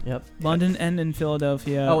place. Yep. London and in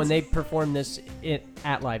Philadelphia. Oh, and they performed this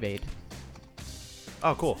at Live Aid.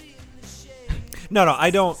 Oh, cool. No, I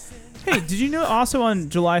don't. Hey, did you know also on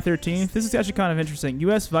July 13th, this is actually kind of interesting,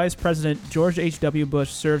 U.S. Vice President George H.W. Bush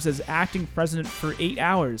serves as acting president for 8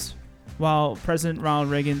 hours, while President Ronald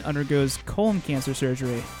Reagan undergoes colon cancer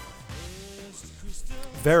surgery.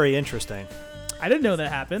 Very interesting. I didn't know that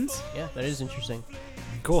happens. Yeah, that is interesting.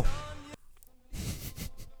 Cool.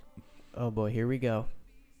 Oh boy, here we go.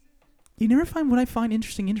 You never find what I find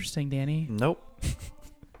interesting, Danny. Nope.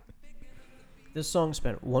 This song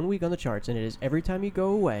spent 1 week on the charts, and it is Every Time You Go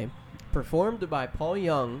Away, performed by Paul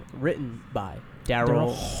Young, written by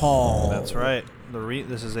Daryl Hall. That's right.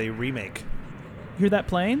 This is a remake. You hear that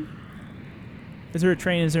plane? Is there a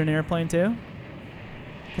train? Is there an airplane too?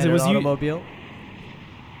 And an automobile.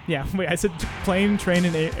 Yeah, wait, I said plane, train,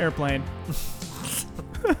 and airplane.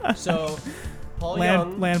 So, Paul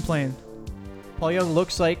Land plane. Young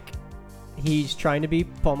looks like he's trying to be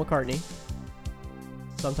Paul McCartney.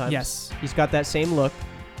 Sometimes. Yes. He's got that same look.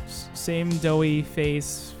 Same doughy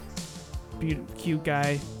face, cute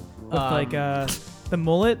guy with like the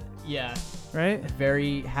mullet, Yeah. right?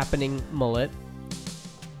 Very happening mullet.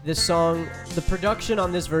 This song, the production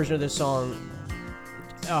on this version of this song,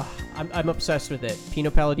 I'm obsessed with it. Pino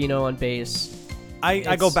Palladino on bass.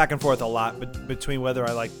 I go back and forth a lot between whether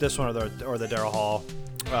I like this one or the Daryl Hall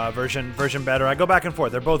version better. I go back and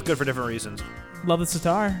forth. They're both good for different reasons. Love the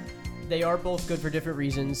sitar. They are both good for different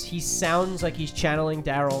reasons. He sounds like he's channeling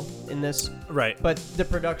Daryl in this, Right. but the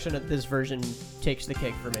production of this version takes the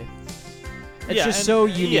cake for me. It's Yeah, just and- so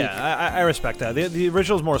unique. Yeah, I respect that. The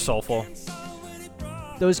original's more soulful.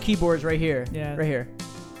 Those keyboards right here. Yeah. Right here.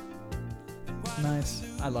 Nice.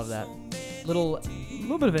 I love that. Little A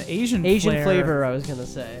little bit of an Asian flair. flavor, I was going to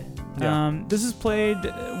say. Yeah. This is played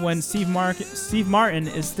when Steve Martin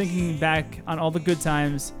is thinking back on all the good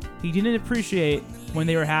times he didn't appreciate when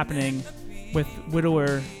they were happening with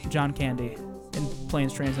widower John Candy in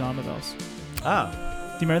Planes, Trains, and Automobiles. Ah,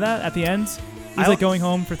 Do you remember that at the end? He's I like don't- going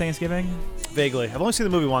home for Thanksgiving. vaguely. I've only seen the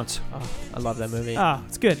movie once. Oh, I love that movie. Ah,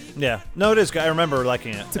 it's good. Yeah. No, it is good. I remember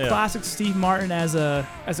liking it. It's a Yeah. classic Steve Martin as a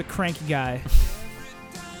cranky guy.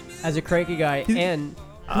 As a cranky guy, and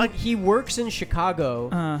he works in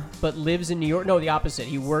Chicago, but lives in New York. No, the opposite.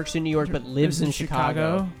 He works in New York, but lives in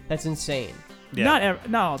Chicago. That's insane. Yeah.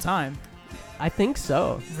 Not all the time. I think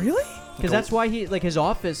so. Really? Because that's why he, like, his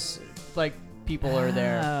office, like, people are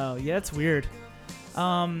there. Oh, yeah, that's weird.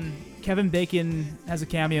 Kevin Bacon has a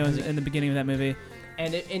cameo in the beginning of that movie.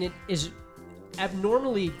 And it is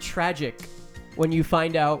abnormally tragic when you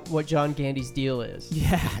find out what John Candy's deal is.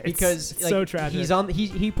 Yeah, Because it's like, so tragic.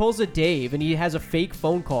 he pulls a Dave and he has a fake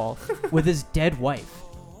phone call with his dead wife.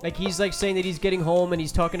 Like, he's like saying that he's getting home and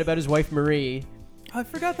he's talking about his wife Marie, I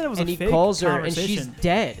forgot that it was and a he fake calls her and she's conversation.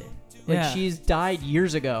 dead. Like, Yeah. she's died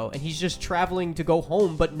years ago, and he's just traveling to go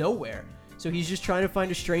home but nowhere. So he's just trying to find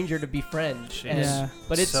a stranger to befriend. And- Yeah.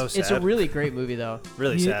 But it's So it's a sad. really great movie though.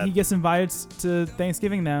 Really he, sad. he gets invited to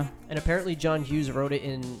Thanksgiving now. And apparently John Hughes wrote it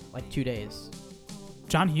in like 2 days.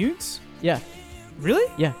 John Hughes? Yeah.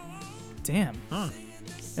 Really? Yeah. Damn. Huh.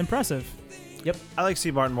 Impressive. I like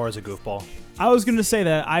Steve Martin more as a goofball. I was gonna say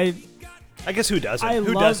that I I guess who doesn't?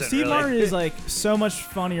 Who love doesn't? Steve really? Martin is like so much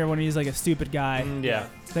funnier when he's like a stupid guy Yeah.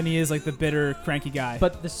 than he is like the bitter, cranky guy.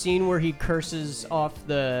 But the scene where he curses off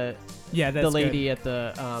the yeah, that's lady at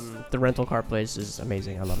the rental car place is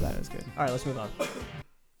amazing. I love that. That's good. All right, let's move on.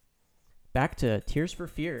 Back to Tears for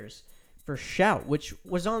Fears for Shout, which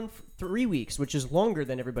was on 3 weeks, which is longer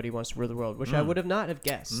than Everybody Wants to Rule the World, which I would have not have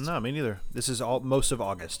guessed. No, me neither. This is most of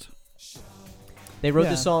August. They wrote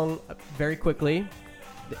Yeah. the song very quickly.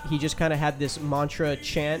 He just kind of had this mantra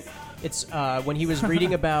chant. It's when he was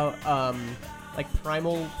reading about like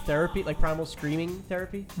primal therapy, like primal screaming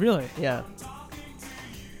therapy. Really? Yeah.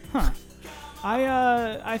 Huh.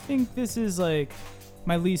 I think this is like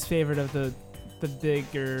my least favorite of the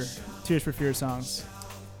bigger Tears for Fears songs.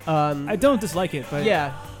 I don't dislike it, but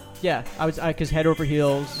Yeah. I was because Head Over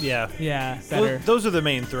Heels, Yeah. yeah, better. Those are the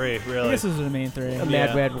main three, I really. guess those are the main three. A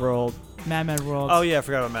Mad Mad World. Mad Mad World. Oh yeah, I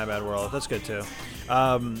forgot about Mad Mad World. That's good too.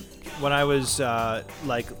 When I was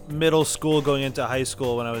like middle school, going into high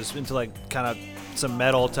school, when I was into like kind of some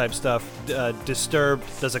metal type stuff, Disturbed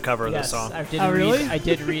does a cover of this song. I did Oh, really? I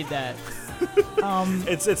did read that.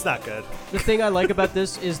 It's not good. The thing I like about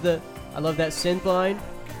this is I love that synth line.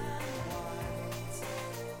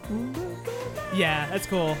 Yeah, that's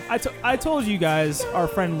cool. I told you guys, our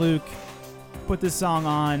friend Luke put this song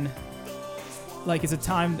on. Like it's a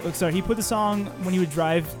time. Sorry, he put the song when he would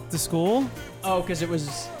drive to school Oh, because it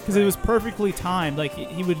was perfectly timed. Like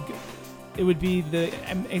it would be the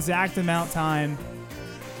exact amount time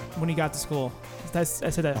when he got to school. I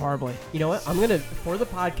said that horribly. You know what? For the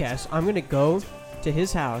podcast, I'm gonna go to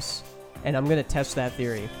his house and I'm gonna test that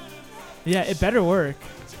theory. Yeah, it better work.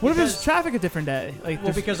 What if Because- there's traffic a different day? Like, Well,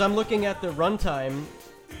 there's- because I'm looking at the runtime,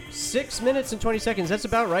 6 minutes and 20 seconds. That's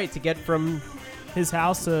about right to get from his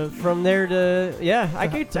house to there to I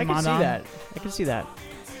To could see Mondon? that. I can see that.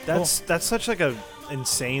 That's such like a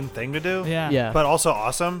insane thing to do. yeah. Yeah. But also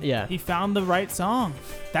awesome. Yeah. He found the right song.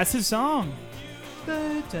 That's his song.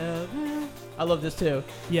 I love this too.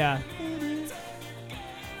 Yeah.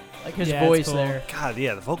 Like his Yeah, it's voice cool. there. God,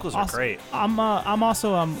 yeah, the vocals are Also- great. I'm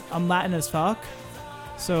also I'm Latin as fuck,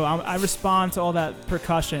 so I respond to all that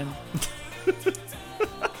percussion.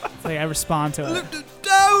 Like I respond to it.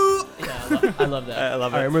 Yeah, I love that. I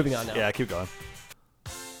love All it. right, moving on now. Yeah, keep going.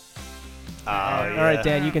 Oh, All right,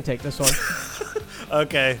 Dan, you can take this one.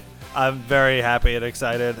 Okay, I'm very happy and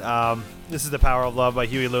excited. This is The Power of Love by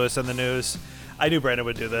Huey Lewis and the News. I knew Brandon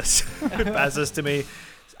would do this. Pass this to me.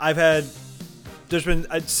 There's been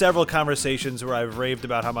several conversations where I've raved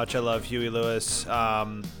about how much I love Huey Lewis.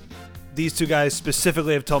 These two guys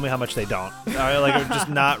specifically have told me how much they don't. Like, I'm just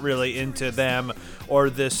not really into them or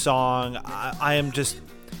this song.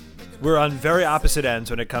 We're on very opposite ends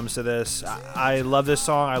when it comes to this. I love this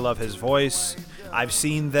song. I love his voice. I've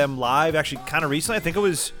seen them live actually kind of recently. I think it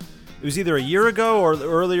was either a year ago or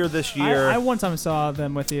earlier this year. I one time saw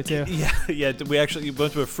them with you too. Yeah. We actually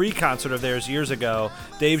went to a free concert of theirs years ago.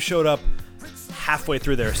 Dave showed up halfway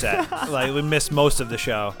through their set. Like, we missed most of the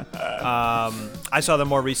show. I saw them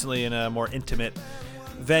more recently in a more intimate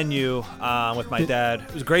venue with my dad.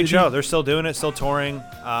 It was a great show. They're still doing it, still touring.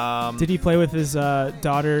 Did he play with his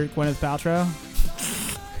daughter Gwyneth Paltrow?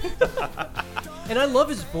 And I love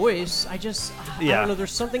his voice. I Yeah. don't know.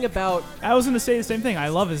 There's something about. I was gonna say the same thing. I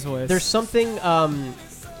love his voice. There's something.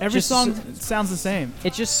 Every just- song sounds the same.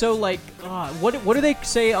 It's just so like. What do they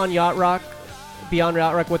say on Yacht Rock? Beyond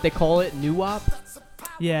Yacht Rock, what they call it? New Wop?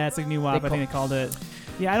 Yeah, it's like new wop. I think they called it.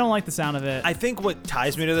 Yeah, I don't like the sound of it. I think what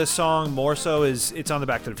ties me to this song more so is it's on the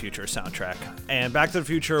Back to the Future soundtrack. And Back to the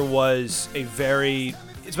Future was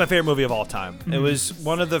it's my favorite movie of all time. It was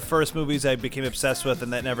one of the first movies I became obsessed with,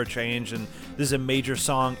 and that never changed. And this is a major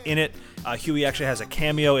song in it. Huey actually has a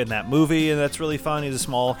cameo in that movie, and that's really fun. He's a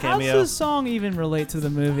small How cameo. does this song even relate to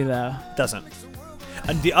the movie though? Doesn't.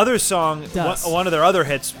 And the other song, Does. one of their other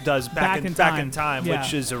hits, does Back in Time. Time, Yeah.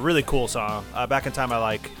 which is a really cool song. Back in Time I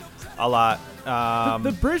like a lot.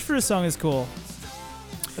 The bridge for this song is cool.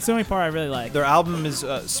 That's the only part I really like. Their album is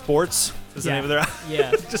Sports. Is the Yeah. name of their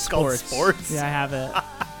Yeah. just called Sports. Yeah, I have it.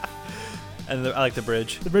 And I like the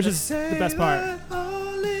bridge. The bridge is the best part.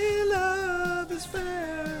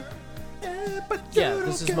 Yeah,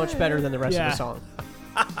 this is much better than the rest of Yeah. the song.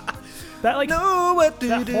 That like Know what to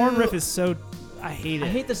that do. horn riff is so. I hate it. I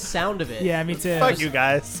hate the sound of it. Yeah, me too. Fuck you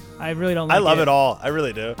guys. I really don't like I love it it all. I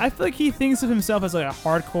really do. I feel like he thinks of himself as like a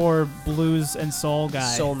hardcore blues and soul guy.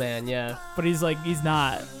 Soul Man, yeah. But he's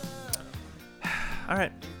not. All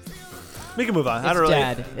right. We can move on. I It's don't really.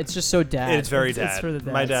 dad. It's just so dad. It's very It's dad. for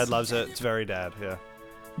the My dads. dad loves it. It's very dad. Yeah.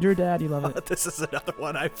 Your dad, you love it. This is another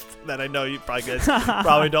one that I know you probably guys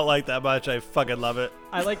probably don't like that much. I fucking love it.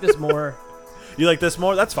 I like this more. You like this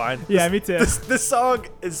more? That's fine. Yeah, me too. This song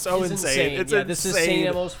is so It's insane. It's yeah, insane. this is St.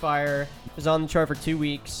 Elmo's Fire. It was on the chart for 2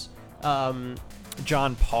 weeks. John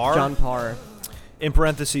Parr. John Parr. In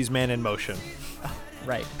parentheses, Man in Motion.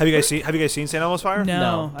 Right. Have you guys seen St. Elmo's Fire?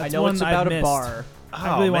 No, I that's know one it's I've about a missed. bar.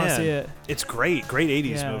 I really want to man. see it. It's great 80s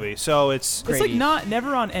Yeah. movie. So it's It's like Great.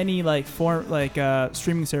 never on any like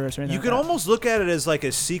streaming service or anything. you like can that. almost look at it as like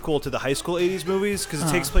a sequel to the high school 80s movies because it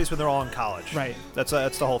takes place when they're all in college. Right. That's the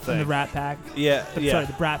whole And thing. the Rat Pack. yeah, yeah. Sorry,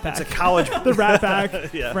 the Brat Pack. It's a college. the Rat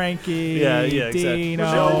Pack. Yeah. Frankie. Yeah, exactly.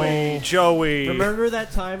 Dino. Joey. Remember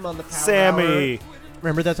that time on the Power Sammy. Hour?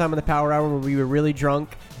 Remember that time on the Power Hour when we were really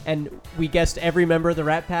drunk and we guessed every member of the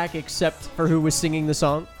Rat Pack except for who was singing the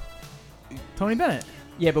song? Tony Bennett.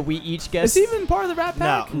 Yeah, but we each Is guessed. he even part of the Rat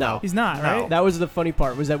Pack? No. He's not, No. right? That was the funny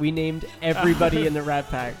part, was that we named everybody in the Rat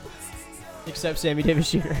Pack except Sammy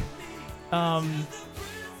Davis Jr.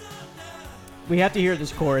 We have to hear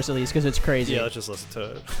this chorus at least because it's crazy. Yeah, let's just listen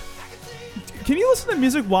to it. Can you listen to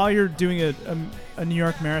music while you're doing a New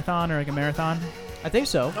York marathon or like a marathon? I think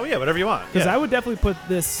so. Oh yeah, whatever you want. Because Yeah. I would definitely put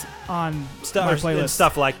this on my stuff playlist. and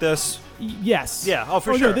stuff like this. Yes. Yeah. Oh,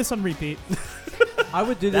 for No, sure. this on repeat. I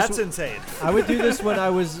would do this. That's insane. I would do this when I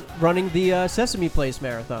was running the Sesame Place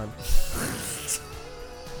marathon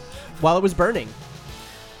while it was burning.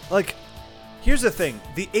 Like, here's the thing: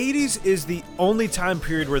 the '80s is the only time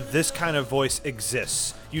period where this kind of voice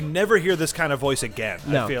exists. You never hear this kind of voice again.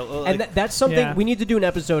 No, I feel like, and that's something Yeah. we need to do an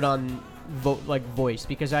episode on, voice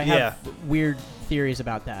because I have weird theories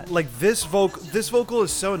about that. like this vocal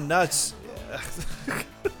is so nuts.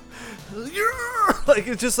 Like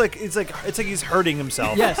it's like he's hurting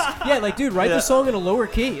himself. Yes, yeah, like dude, write Yeah. the song in a lower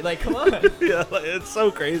key. Like, come on. Yeah, like, it's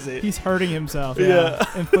so crazy. He's hurting himself. Yeah.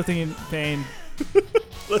 Inflicting in pain.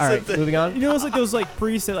 All right, moving on. You know those like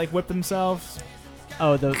priests that like whip themselves?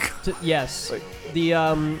 Oh, yes, the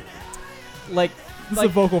like This is the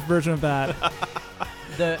vocal version of that.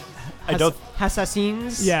 the I don't-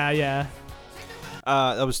 assassins. yeah.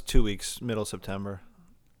 That was 2 weeks, middle September.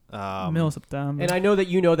 Middle of September. And I know that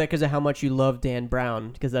you know that because of how much you love Dan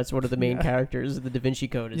Brown, because that's one of the main characters of the Da Vinci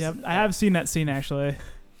Code. Yep, I have seen that scene actually.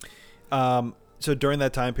 So during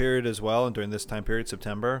that time period as well, and during this time period,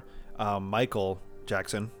 September, Michael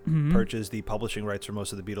Jackson Mhm. purchased the publishing rights for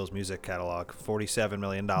most of the Beatles' music catalog, $47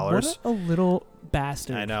 million. What a little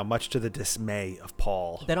bastard. I know, much to the dismay of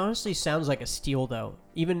Paul. That honestly sounds like a steal, though.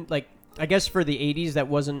 Even like, I guess for the '80s, that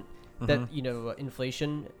wasn't that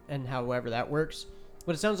inflation and however that works.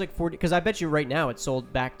 But it sounds like 40. Because I bet you right now it's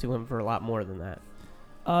sold back to him for a lot more than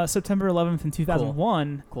that. September 11th in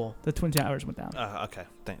 2001, Cool. the Twin Towers went down. Okay,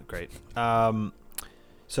 great.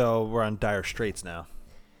 So we're on dire straits now.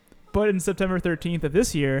 But in September 13th of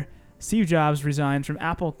this year, Steve Jobs resigned from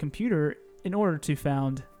Apple Computer in order to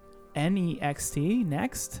found NEXT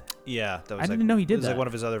Next. Yeah, that was I didn't know he did was like that. one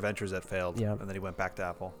of his other ventures that failed. Yeah. And then he went back to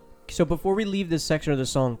Apple. So before we leave this section of the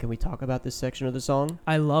song, can we talk about this section of the song?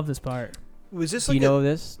 I love this part. Was this Do like you know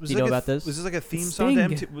this? Do was you it know like about this? Was this like a theme Sting.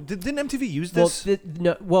 song to MTV? Didn't MTV use this?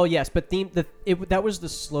 Well, yes, but that was the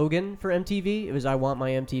slogan for MTV. It was "I want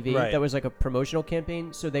my MTV." Right. That was like a promotional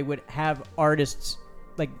campaign. So they would have artists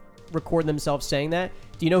like record themselves saying that.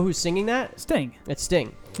 Do you know who's singing that? Sting. It's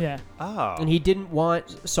Sting. Yeah. Oh. And he didn't want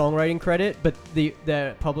songwriting credit, but the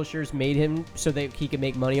publishers made him so that he could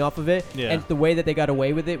make money off of it. Yeah. And the way that they got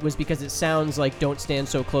away with it was because it sounds like "Don't Stand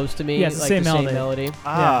So Close to Me." Yeah, it's the like same the melody. same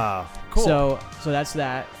melody. Cool. So that's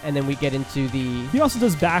that, and then we get into the He also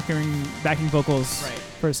does backing vocals Right.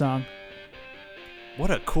 for a song.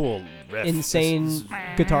 What a cool riff. insane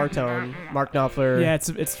guitar tone. Mark Knopfler. Yeah,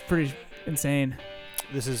 it's pretty insane.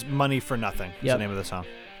 This is Money for Nothing. Is Yep. the name of the song.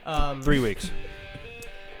 3 weeks.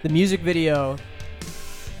 The music video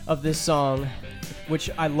of this song, which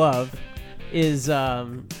I love, is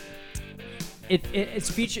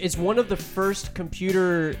it's one of the first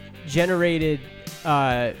computer generated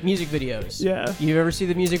music videos. Yeah. You ever see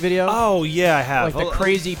the music video? Oh yeah, I have. Like the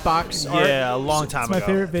crazy box art. Yeah, a long time It's my ago.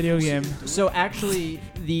 favorite video game. So actually,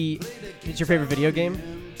 it's your favorite video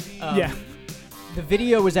game. Yeah. The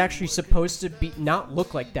video was actually supposed to not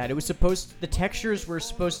look like that. It was the textures were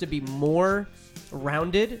supposed to be more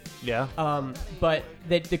rounded. Yeah. But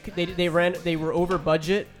they were over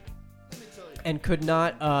budget and could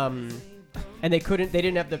not and they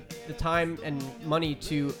didn't have the time and money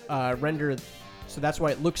to render, so that's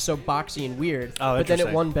why it looks so boxy and weird. Oh, but then it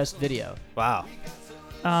interesting. won best video. Wow.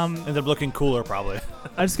 Ended up looking cooler, probably.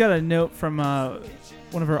 I just got a note from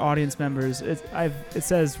one of our audience members. It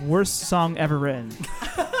says worst song ever written.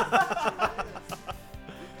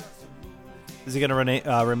 Is he gonna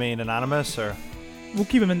remain anonymous or? We'll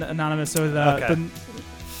keep him anonymous so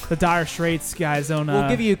the Dire Straits guys don't. We'll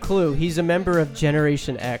give you a clue. He's a member of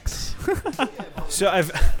Generation X. So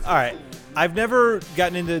I've never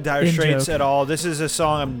gotten into Dire In Straits joke. at all. This is a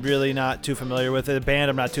song I'm really not too familiar with. A band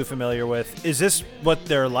I'm not too familiar with. Is this what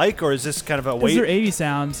they're like, or is this kind of a These are wait? 80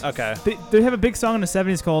 sounds. Okay. They have a big song in the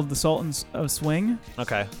 70s called "The Sultans of Swing,"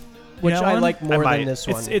 Okay. Which know I one? like more I than might. this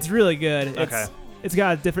one. It's really good. Okay. It's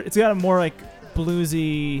got a more like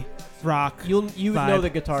bluesy rock. You would know vibe. the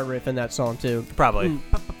guitar riff in that song too. Probably.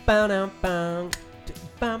 I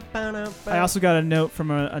also got a note from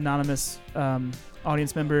an anonymous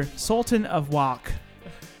audience member, Sultan of Wak.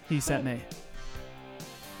 He sent me.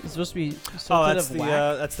 It's supposed to be Oh, Sultan that's of the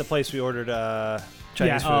Whack. that's the place we ordered Chinese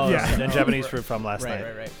Yeah. food Oh, yeah. and Japanese food from last Right, night.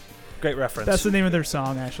 right, right. Great reference. That's the name of their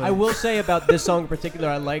song, actually. I will say about this song in particular,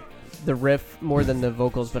 I like the riff more than the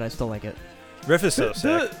vocals, but I still like it. Riff is so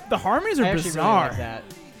sick. The harmonies I are actually bizarre. really like that.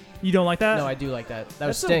 You don't like that? No, I do like that. That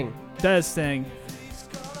was That's Sting. That is Sting.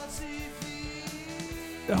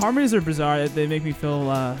 The harmonies are bizarre. They make me feel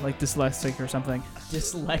like dyslexic or something.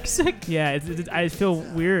 Dyslexic? Yeah, I feel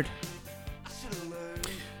weird.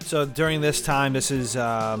 So during this time, this is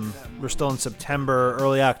we're still in September,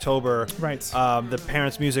 early October. Right. The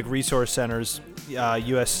Parents Music Resource Center's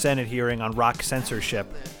U.S. Senate hearing on rock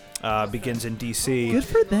censorship begins in D.C. Good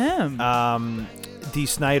for them. Dee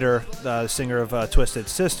Snider, the singer of Twisted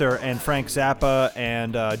Sister, and Frank Zappa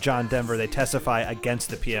and John Denver, they testify against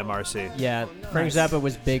the PMRC. Yeah, Frank Nice. Zappa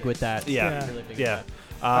was big with that. Yeah, Really big yeah. with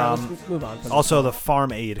that. All right, let's move on. From Also, the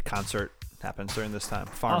Farm Aid concert happens during this time.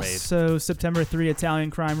 Farm Aid. Also, September 3, Italian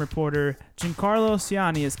crime reporter Giancarlo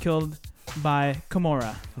Ciani is killed by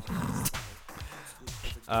Camorra.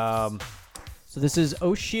 So this is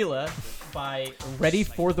Oh Sheila by Ready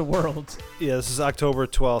for the World. Yeah, this is October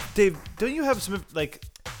 12th. Dave, don't you have some, like,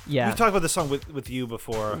 Yeah. we've talked about this song with you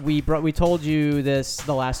before. We told you this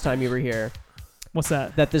the last time you were here, What's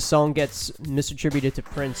that? that this song gets misattributed to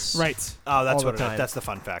Prince. Right. Oh, that's all the what it is. time. That's the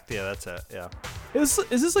fun fact. Yeah, that's it. Yeah. Is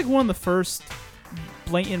this like one of the first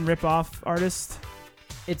blatant rip-off artists?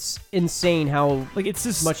 It's insane how Like it's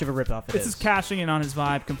just much of a ripoff it it's is. just cashing in on his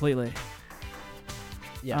vibe completely.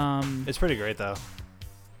 Yeah. It's pretty great, though.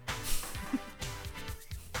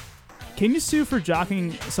 Can you sue for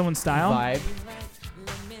jocking someone's style? Vibe.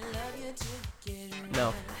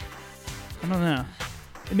 No. I don't know.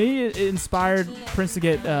 Maybe it inspired Prince to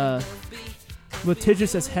get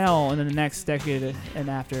litigious as hell in the next decade and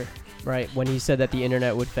after. Right, when he said that the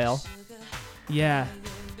internet would fail. Yeah.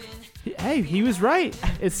 Hey, he was right.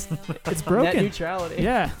 It's Net broken. neutrality.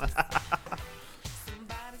 Yeah.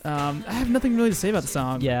 I have nothing really to say about the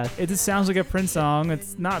song. Yeah. It just sounds like a Prince song.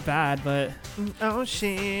 It's not bad, but Oh,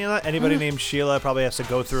 Sheila. Anybody named Sheila probably has to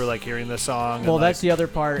go through, like, hearing this song. Well, and, that's the other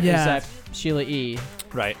part Yeah. is that Sheila E.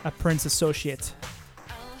 right. a Prince associate.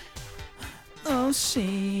 Oh,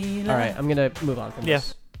 Sheila. All right, I'm going to move on from Yeah.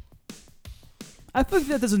 this. I think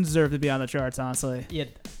that doesn't deserve to be on the charts, honestly. Yeah.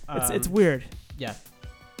 It's weird. Yeah.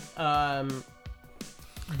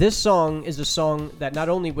 This song is a song that not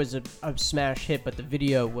only was a smash hit, but the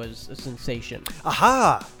video was a sensation.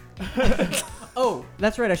 Aha! Oh,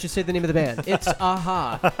 that's right. I should say the name of the band. It's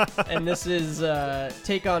Aha. And this is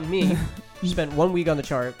Take On Me. Spent 1 week on the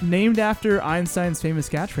chart. Named after Einstein's famous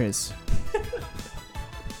catchphrase.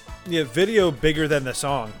 Yeah, video bigger than the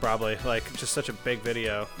song, probably. Like, just such a big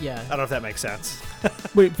video. Yeah. I don't know if that makes sense.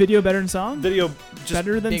 Wait, video better than song? Video just...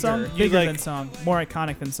 Better than bigger. song? You Bigger like- than song. More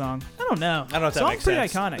iconic than song. I don't know. I don't know if that Song's makes pretty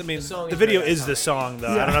sense. iconic. I mean, The song the is video very is the iconic. song,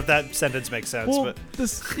 though. Yeah. I don't know if that sentence makes sense, well, but...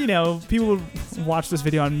 this, people would watch this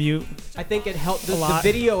video on mute. I think it helped. The lot.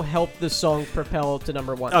 video helped the song propel to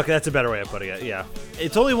number one. Okay, that's a better way of putting it, yeah.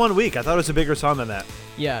 It's only 1 week. I thought it was a bigger song than that.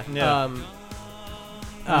 Yeah. Yeah.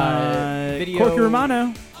 Video. Corky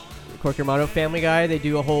Romano. Corky Romano, Family Guy. They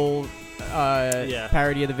do a whole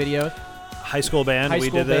parody of the video. High School Band, High we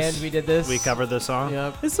School did this. Band, we did this. We covered this song.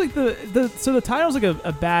 Yep. It's like so the title's like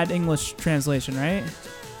a bad English translation, right?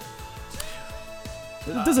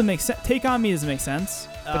 It doesn't make sense. Take On Me doesn't make sense,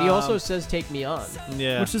 But he also says "Take Me On."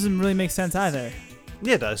 Yeah. which doesn't really make sense either.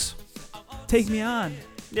 Yeah, it does. Take Me On.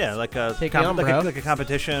 Yeah, like a, Take me on, like, bro. like a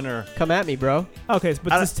competition or... Come at me, bro. Okay,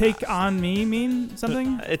 but I does don't- Take On Me mean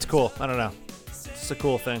something? It's cool. I don't know. It's a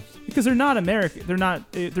cool thing. Because they're not American. They're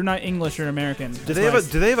not English or American. Do they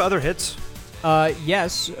have other hits?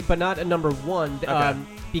 Yes, but not a number one. Okay.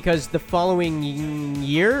 Because the following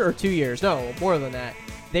year or 2 years, no, more than that,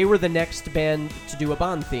 they were the next band to do a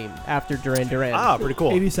Bond theme after Duran Duran. Ah, pretty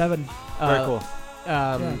cool. 87. Very cool.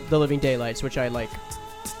 Yeah. The Living Daylights, which I like.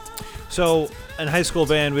 So, in High School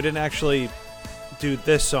Band, we didn't actually do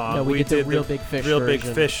this song. No, we did the Real Big Fish Real Big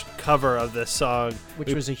version. Fish cover of this song.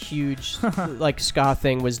 Which was a huge like ska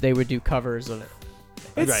thing. Was they would do covers of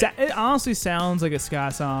it. Right. It honestly sounds like a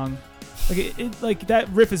ska song. Like like that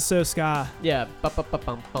riff is so ska. Yeah.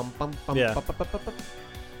 Yeah.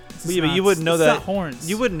 It's But, yeah, but not- you wouldn't know it's that. not horns.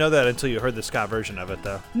 You wouldn't know that until you heard the ska version of it,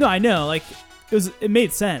 though. No, I know. Like it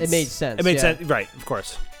made sense. It made sense. It made yeah. sense, right? Of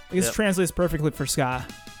course. Like, it Yep. translates perfectly for ska.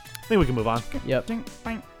 I think we can move on. Yep.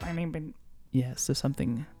 Yes, to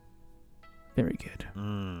something very good.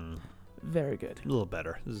 Mm, Very good. a little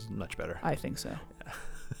better. This is much better. I think so.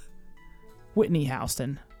 Whitney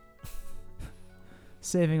Houston.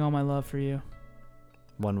 Saving All My Love for You.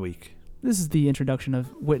 1 week, This is the introduction of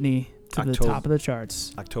Whitney to the October. top of the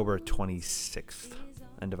charts. October 26th,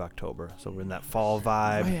 end of October. So we're in that fall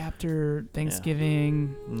vibe. Right after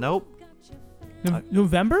Thanksgiving. Nope,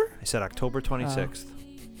 November? I said October 26th.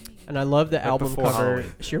 And I love the Right album before cover.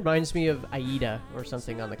 Halloween. She reminds me of Aida or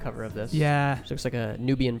something on the cover of this. Yeah, She looks like a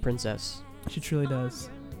Nubian princess. she truly does.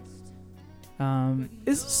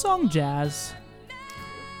 Is the song jazz?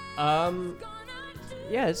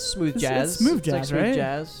 Yeah, it's smooth It's jazz. smooth It's like jazz, smooth right?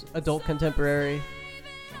 jazz, adult contemporary.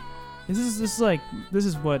 This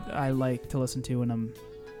is what I like to listen to when I'm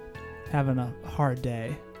having a hard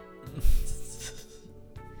day.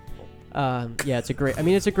 Yeah, it's a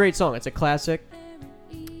great song. It's a classic.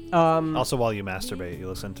 Also, while you masturbate, you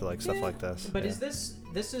listen to like stuff like this. But Yeah. is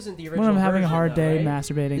this isn't the original When I'm having a version, hard though, day right?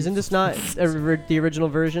 masturbating. Isn't this not the original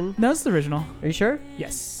version? No, it's the original. Are you sure?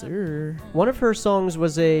 Yes, sir. One of her songs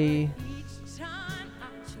was a...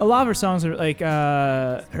 A lot of her songs are like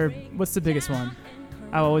her. What's the biggest one?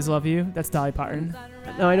 I'll Always Love You. That's Dolly Parton.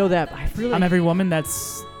 No, I know that. But I really... I'm Every Woman.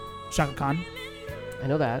 That's Shaka Khan. I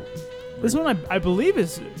know that. This one I believe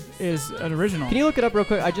is an original. Can you look it up real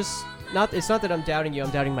quick? It's not that I'm doubting you. I'm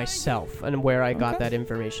doubting myself and where I got Okay. that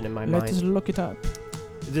information in my Let's mind. just look it up.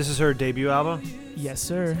 This is her debut album. Yes,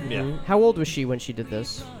 sir. Yeah. Mhm. How old was she when she did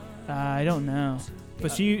this? I don't know,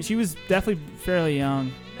 but she was definitely fairly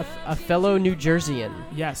young. A fellow New Jerseyan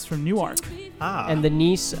Yes, from Newark. Ah. and the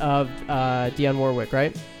niece of Dionne Warwick,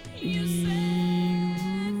 right?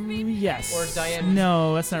 Yes. Or Diane-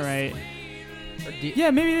 No, that's not right. Or,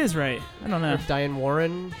 Yeah, maybe it is right. I don't know. or Diane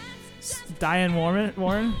Warren? Diane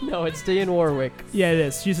Warren? No, it's Dionne Warwick. Yeah, it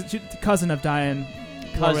is. She's the cousin of Diane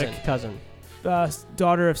Warwick. Cousin.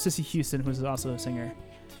 Daughter of Sissy Houston, who's also a singer.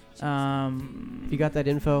 You got that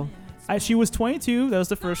info? She was 22. That was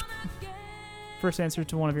the first answer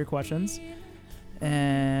to one of your questions.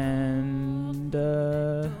 And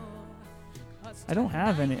I don't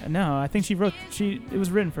have any. No, I think it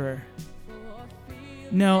was written for her.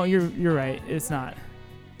 No, you're right. It's not.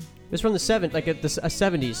 It's from the a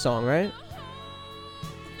 70s song, right?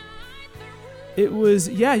 It was,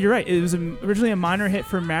 yeah, you're right. It was originally a minor hit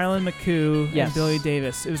for Marilyn McCoo Yes. and Billy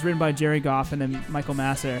Davis. It was written by Jerry Goffin and Michael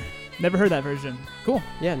Masser. Never heard that version. Cool.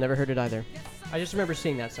 Yeah, never heard it either. I just remember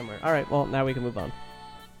seeing that somewhere. All right, well, now we can move on.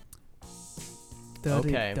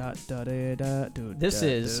 Okay. This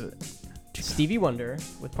is Stevie Wonder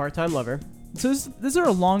with Part-Time Lover. So this is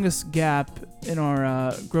our longest gap in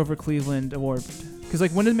our Grover Cleveland award. Because,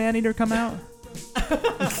 like, when did Man-Eater come out?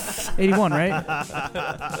 81, right?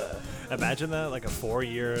 Imagine that, like a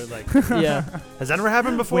 4-year, like. Yeah. Has that ever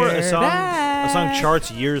happened before? We're A song back.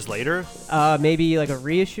 charts years later. Maybe like a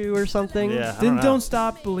reissue or something. Yeah. I Didn't know. Don't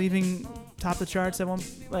Stop Believing top the charts at one,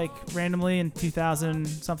 like, randomly in 2000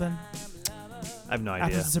 something? I have no After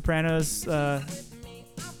idea. the Sopranos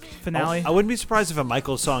finale? I wouldn't be surprised if a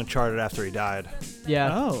Michael song charted after he died. Yeah.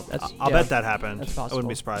 Oh. I'll yeah. bet that happened. That's I wouldn't possible.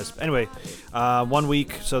 be surprised. Anyway, 1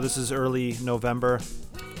 week. So this is early November.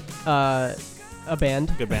 A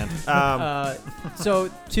band. Good band. So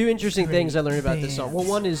two interesting things I learned about this song. Well,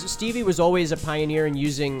 one is Stevie was always a pioneer in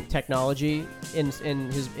using technology in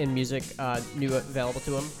music new available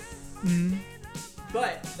to him. Mhm.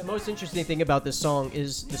 But the most interesting thing about this song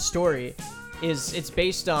is the story. It's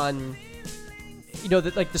based on, you know,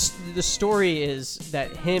 that like the story is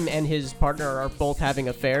that him and his partner are both having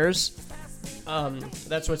affairs.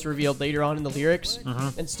 That's what's revealed later on in the lyrics.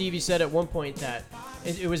 And Stevie said at one point that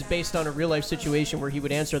it was based on a real life situation where he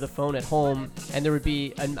would answer the phone at home and there would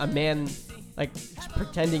be a man like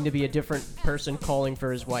pretending to be a different person calling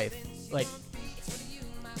for his wife. Like,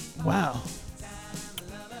 Wow.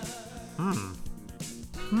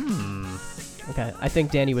 okay, I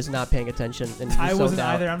think Danny was not paying attention. And I wasn't zoned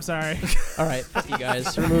out. either. I'm sorry. All right, fuck you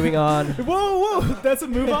guys. We're moving on. Whoa. That's a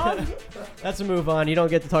move on? That's a move on. You don't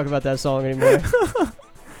get to talk about that song anymore.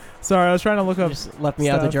 Sorry, I was trying to look You up. just left me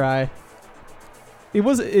out to stuff. dry.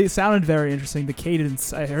 It sounded very interesting. The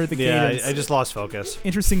cadence. I heard the yeah, cadence. I just lost focus.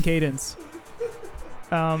 Interesting cadence.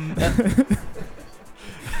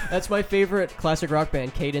 That's my favorite classic rock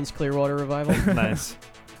band, Cadence Clearwater Revival. Nice.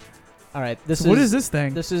 All right, What is this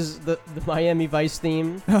thing? This is the Miami Vice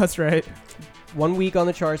theme. Oh, that's right. 1 week on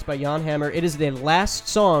the charts by Jan Hammer. It is the last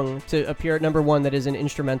song to appear at #1 that is an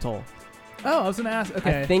instrumental. Oh, I was gonna ask.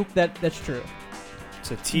 Okay. I think that's true.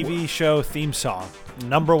 It's a TV show theme song,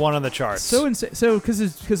 #1 on the charts. So insane. So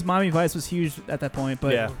because Miami Vice was huge at that point,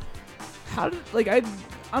 but yeah, how did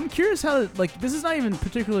I'm curious how this is not even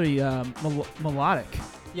particularly melodic.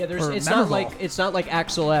 Yeah, Or it's memorable. not like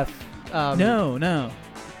Axel F. No.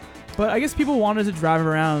 But I guess people wanted to drive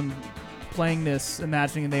around playing this,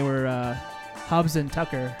 imagining they were Hobbs and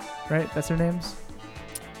Tucker, right? That's their names.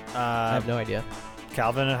 I have no idea.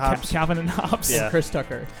 Calvin and Hobbes. Calvin and Hobbs. Yeah. Chris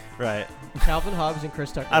Tucker. Right. Calvin Hobbs and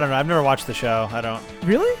Chris Tucker. I don't know. I've never watched the show. I don't.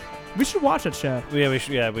 Really? We should watch that show. Yeah, we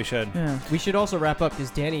should. Yeah, we should. Yeah. We should also wrap up because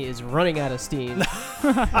Danny is running out of steam.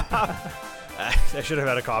 I should have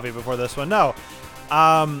had a coffee before this one. No.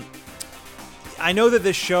 I know that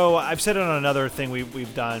this show, I've said it on another thing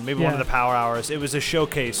we've done, maybe one of Yeah. the Power Hours. It was a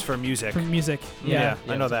showcase for music. For music. Yeah.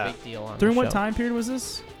 Yeah. I know it was a that. big deal on During the what show. time period was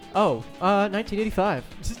this? Oh, 1985.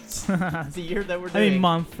 It's the year that we're I doing. mean,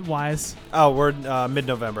 month-wise. Oh, we're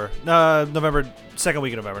mid-November. November, second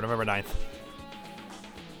week of November, November 9th.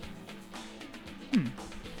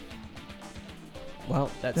 Well,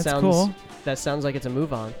 That's cool. That sounds like it's a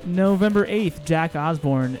move on. November 8th, Jack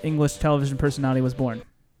Osborne, English television personality, was born.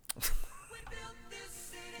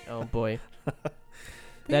 Oh boy.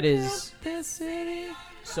 That is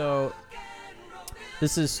so.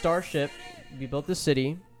 This is Starship. We built the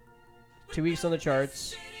city. 2 weeks on the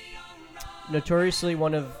charts. Notoriously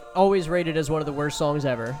always rated as one of the worst songs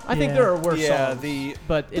ever. I think Yeah. there are worse Yeah, songs,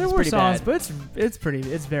 but it's There were pretty songs, bad. but it's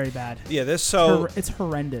very bad. this so It's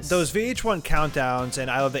horrendous. those VH1 countdowns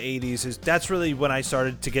and I Love the 80s that's really when I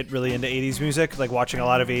started to get really into 80s music, like watching a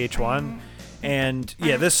lot of VH1. And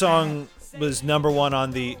yeah, this song was number 1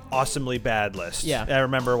 on the awesomely bad list. Yeah. I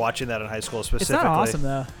remember watching that in high school It's specifically. not awesome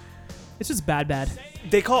though. It's just bad.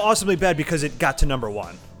 They call it awesomely bad because it got to number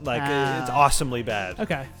 1. Like Ah. it's awesomely bad.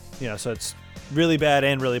 Okay, So it's really bad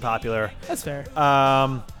and really popular. that's fair.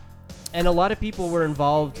 And a lot of people were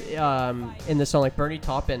involved in the song, like Bernie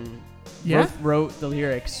Taupin. Yeah? wrote the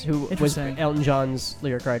lyrics. Who was Interesting. Elton John's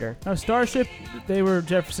lyric writer? No, Starship. They were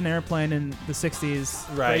Jefferson Airplane in the '60s.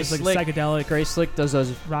 Right. It was like Slick. psychedelic Grace Slick does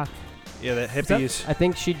those. rock. Yeah, the that- hippies. I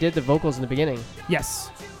think she did the vocals in the beginning.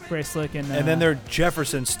 Yes, Grace Slick and. And then they're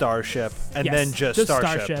Jefferson Starship, and Yes, then just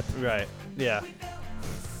Starship. Right. Yeah.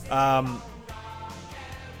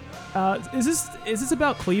 Is this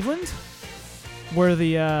about Cleveland, where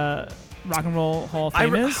the Rock and Roll Hall of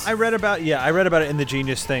Fame is? I read about it in the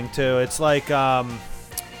Genius thing too. It's like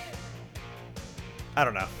I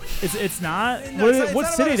don't know. It's not. No, What, it's not- it's what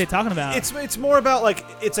not city about- are they talking about? It's more about like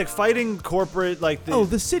it's like fighting corporate like the,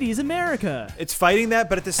 the city is America. it's fighting that,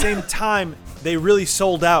 but at the same time they really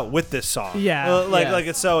sold out with this song. Yeah. Like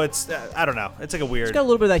it's so it's I don't know. It's like a weird. It's got a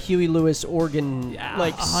little bit of that Huey Lewis organ, Yeah,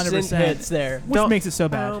 like 100%. synth hits there. Which Don't- makes it so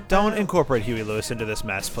bad. Don't incorporate Huey Lewis into this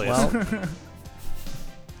mess, please. Well,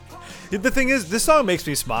 The thing is, this song makes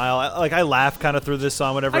me smile. I laugh kind of through this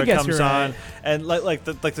song whenever I it guess comes you're on, right. and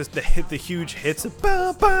the huge hits,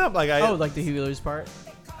 bam, bam, like I. oh, like the Huey Lewis part.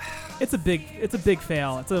 It's a big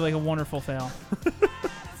fail. It's like a wonderful fail.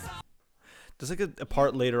 There's like a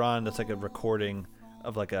part later on that's like a recording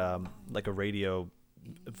of like a radio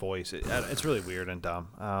voice. It's really weird and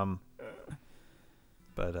dumb.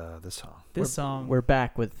 But this song. This song. We're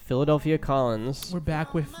back with Philadelphia Collins We're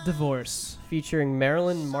back with Divorce. featuring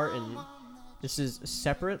Marilyn Martin. This is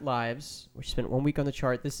Separate Lives, which spent 1 week on the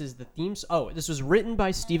chart. This is the themes. Oh, this was written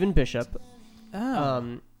by Stephen Bishop.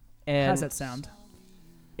 Oh, And how's that sound?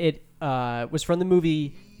 it was from the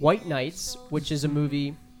movie White Nights, which is a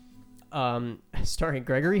movie starring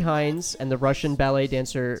Gregory Hines and the Russian ballet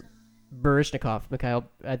dancer Mikhail.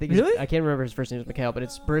 I think Really? I can't remember his first name is Mikhail, but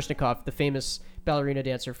it's Baryshnikov, the famous ballerina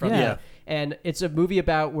dancer from Yeah. And it's a movie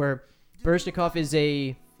about where Baryshnikov is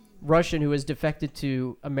a Russian who has defected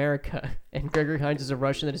to America, and Gregory Hines is a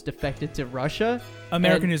Russian that has defected to Russia.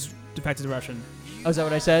 American and- is defected to Russian. Oh, is that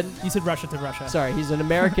what I said? You said Russia to Russia. Sorry, he's an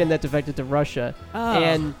American that defected to Russia, Oh.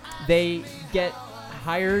 and they get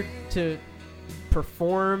hired to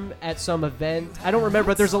perform at some event. I don't remember,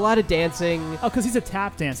 but there's a lot of dancing. Oh, because he's a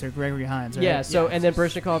tap dancer, Gregory Hines, right? Yeah. So and then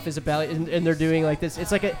Baryshnikov is a ballet, and they're doing like this.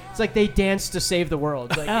 It's like they dance to save the world.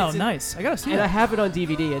 Like, Oh, it's- nice. I gotta see And I that. have it on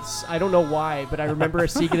DVD. I don't know why, but I remember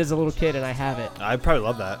seeing it as a little kid, and I have it. I probably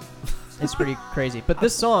love that. It's pretty crazy. But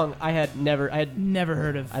this song, I had Never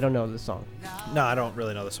heard of. I don't know this song. No, I don't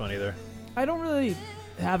really know this one either. I don't really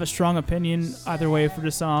have a strong opinion either way for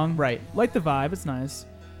the song. Right. Like the vibe, it's nice.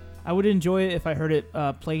 I would enjoy it if I heard it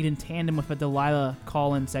played in tandem with a Delilah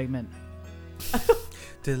call-in segment.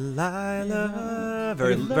 Delilah.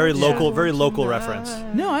 Very local reference.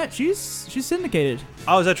 No, she's syndicated.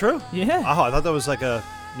 Oh, is that true? Yeah. Oh, I thought that was like a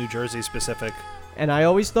New Jersey specific. And I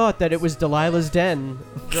always thought that it was Delilah's Den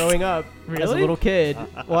growing up as a Really? little kid.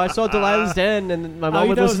 Well, I saw Delilah's Den, and my mom you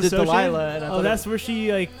would thought it was listen to associated? Delilah. And I Oh, thought that's where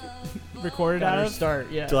she like recorded got out her of.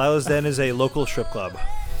 start. Yeah, Delilah's Den is a local strip club.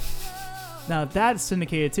 Now that's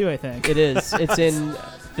syndicated too, I think. it is. It's in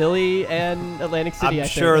Philly and Atlantic City. I'm I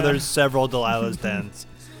think. sure there's several Delilah's Dens.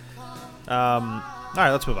 All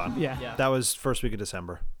right, let's move on. Yeah. Yeah. That was first week of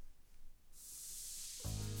December.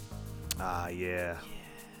 Ah, yeah.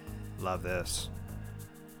 Love this.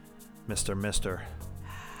 Mr.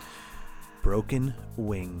 Broken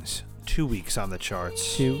Wings. 2 weeks on the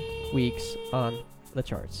charts. 2 weeks on the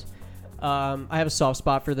charts. I have a soft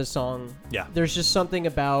spot for this song. Yeah. There's just something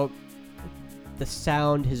about the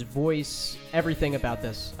sound, his voice, everything about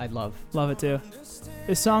this, I love. Love it too.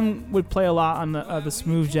 This song would play a lot on the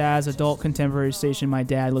smooth jazz adult contemporary station my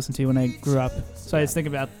dad listened to when I grew up. So I just think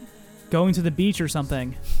about going to the beach or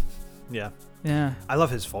something. Yeah. Yeah. I love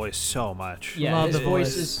his voice so much. Yeah, Love his the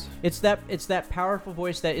voice voice. is it's that powerful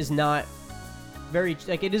voice that is not very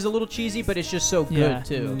like it is a little cheesy, but it's just so good Yeah.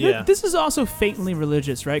 too. Yeah. This is also fatally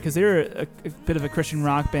religious, right? Because they were a bit of a Christian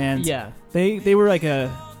rock band. Yeah. They were like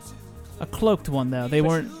a cloaked one though. They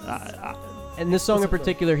weren't. And this song in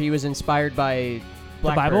particular, he was inspired by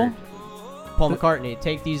Blackbird, Bible? Paul McCartney.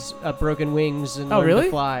 Take these broken wings and Oh, learn really? to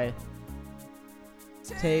fly.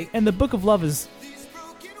 Take And the Book of Love is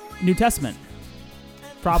New Testament.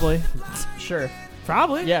 Probably. sure.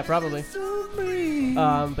 Probably. Yeah, probably.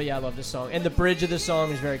 But yeah, I love this song, and the bridge of this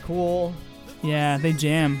song is very cool. Yeah, they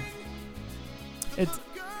jam. It's.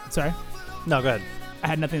 Sorry, No, go ahead. I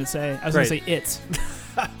had nothing to say. I was Great. gonna say it.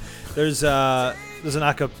 There's an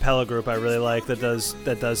acapella group I really like that does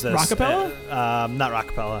this. Rockapella? Not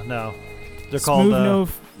rockapella. No, they're Smooth called.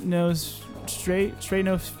 straight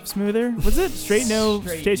no smoother. What's it? Straight no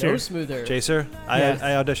chaser. no smoother. Chaser. Yeah.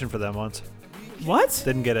 I auditioned for them once. What?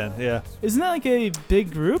 Didn't get in. Yeah. Isn't that like a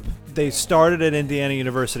big group? They started at Indiana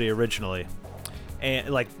University originally, and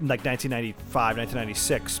like 1995,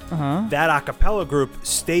 1996. Uh-huh. That a cappella group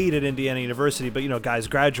stayed at Indiana University, but guys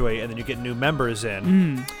graduate and then you get new members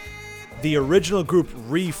in. The original group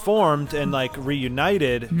reformed and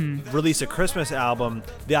reunited, released a Christmas album.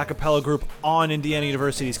 The a cappella group on Indiana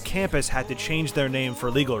University's campus had to change their name for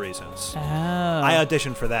legal reasons. Oh. I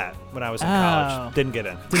auditioned for that when I was in college. Didn't get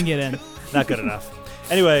in. Didn't get in. Not good enough.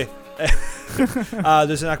 Anyway,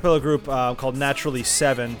 there's an a cappella group called Naturally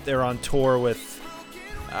Seven. They're on tour with,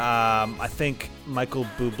 I think, Michael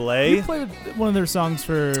Bublé. You played one of their songs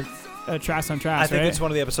for Tracks on Tracks, I think right? it's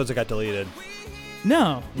one of the episodes that got deleted.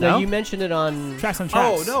 No. No, you mentioned it on. Tracks on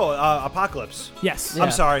Tracks. Oh, no, Apocalypse. Yes. Yeah.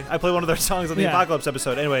 I'm sorry. I played one of their songs on the Yeah. Apocalypse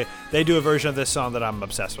episode. Anyway, they do a version of this song that I'm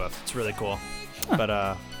obsessed with. It's really cool. But,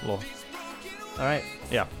 well, All right,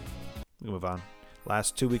 yeah. We can move on.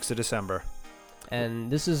 Last 2 weeks of December.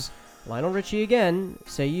 and this is Lionel Richie again.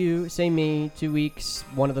 Say you, say me. 2 weeks.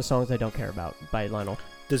 One of the songs I don't care about by Lionel.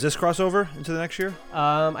 Does this cross over into the next year?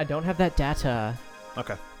 I don't have that data,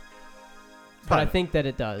 Okay. but I Fine. think that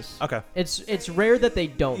it does. Okay. It's rare that they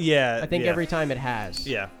don't. Yeah. I think yeah. every time it has.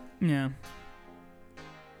 Yeah. Yeah.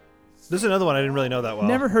 This is another one I didn't really know that well.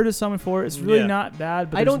 Never heard this song before. It's really Yeah. not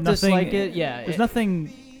bad, but I there's don't nothing, dislike it. Yeah, There's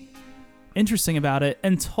nothing interesting about it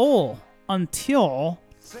until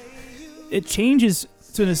it changes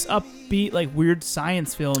to this upbeat, like weird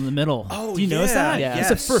science feel in the middle. Oh, do you notice yeah, that? Yeah.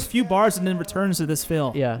 Just for a few bars and then returns to this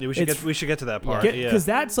feel. Yeah, Yeah, It's- we should get to that part. Yeah. Yeah. Because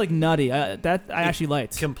that's like nutty. That I actually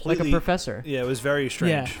liked. like Completely. a professor. Yeah, it was very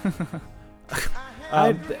strange. I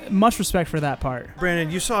have much respect for that part. Brandon,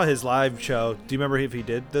 you saw his live show. Do you remember if he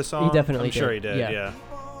did this song? He definitely I'm sure did. he did. Yeah.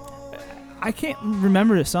 Yeah. I can't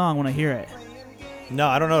remember the song when I hear it. No,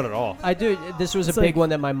 I don't know it at all. I do. This was It's a big like- one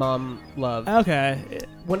that my mom loved. Okay.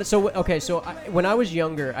 When when I was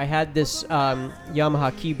younger, I had this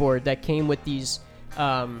Yamaha keyboard that came with these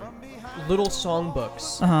little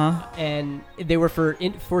songbooks, Uh huh. and they were for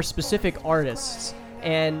specific artists.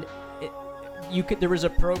 And there was a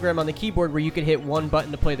program on the keyboard where you could hit one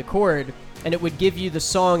button to play the chord, and it would give you the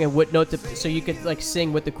song and what note so you could like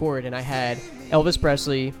sing with the chord. And I had Elvis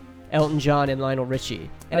Presley, Elton John, and Lionel Richie,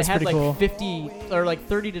 and That's it had pretty like cool. 50 or like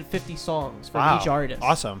 30 to 50 songs for Wow. each artist.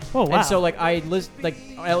 Awesome. Oh wow. And so like I list like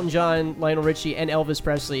Elton John, Lionel Richie, and Elvis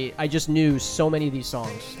Presley. I just knew so many of these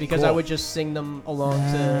songs because I Cool. would just sing them along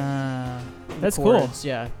to Ah, the that's cool. chords.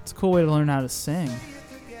 Yeah, It's a cool way to learn how to sing.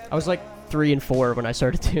 I was like 3 and 4 when I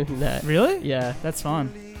started doing that. Really? Yeah, That's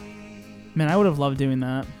fun. Man, I would have loved doing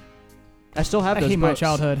that. I still have I those hate my books.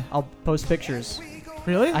 childhood. I'll post pictures.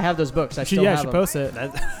 Really? I have those books. I should, still yeah, I have should them. post it.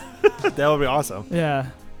 That would be awesome. Yeah.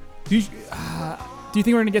 Do you think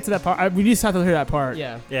we're gonna get to that part? We just have to hear that part.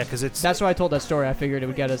 Yeah, Yeah, because it's that's why I told that story. I figured it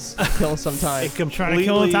would get us kill some time. it completely. Trying to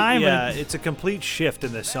kill the time, but Yeah, it's a complete shift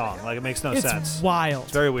in this song. Like it makes no It's sense. wild.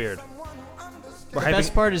 It's very weird. We're The hyping-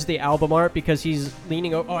 best part is the album art because he's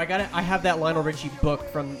leaning over. Oh, I have that Lionel Richie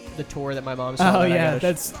book from the tour that my mom saw. Oh that I yeah, gotta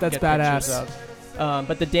that's get pictures badass. of.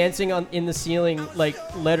 But the dancing in the ceiling, like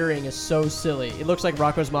lettering, is so silly. It looks like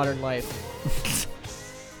Rocco's Modern Life.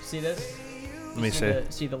 See this? Let me see.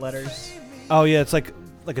 See the letters. Oh yeah, it's like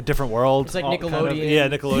a different world. It's like all kind of- Nickelodeon. yeah,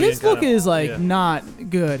 Nickelodeon. His look kind of- is like yeah. not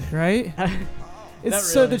good, right? It's Not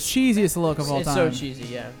so really. the cheesiest look of all It's time. so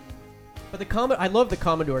cheesy, yeah. But I love the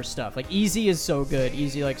Commodore stuff. Like Easy is so good.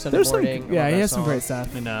 Easy like Sunday There's some, morning. I yeah, love he that has some song. great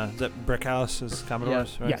stuff. And is that Brick House is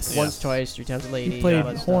Commodores, right? Yes. Yeah. Once, twice, 3 times a lady. He played all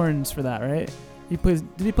that stuff. horns for that, right? Did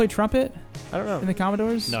he play trumpet I don't know. in the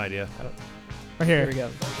Commodores? No idea. Right Here here. we go.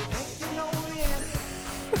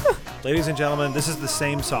 Ladies and gentlemen, this is the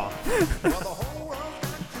same song.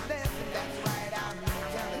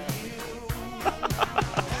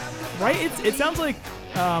 Right? It sounds like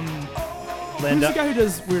who's the Linda. guy who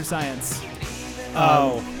does Weird Science?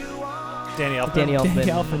 Oh. Danny Elfman. Danny Elfman.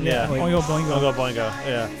 Danny Elfman. Yeah. Boingo Boingo. Boingo Boingo.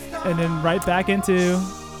 Yeah. And then right back into.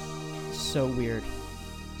 So weird.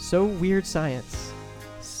 So weird science.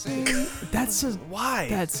 That's just, Why?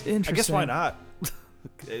 that's I interesting. guess why not?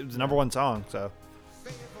 It was the number 1 song, so.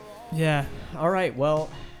 Yeah. All right. Well,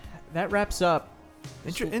 that wraps up.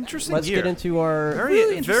 Interesting Let's year. get into our.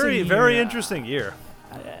 Really interesting very year. interesting year.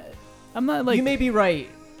 I'm not like. You may be right,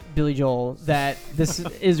 Billy Joel, that this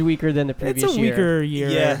is weaker than the previous It's a year. weaker year.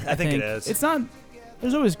 Yeah, I think it is. It's not.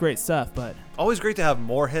 There's always great stuff, but Always great to have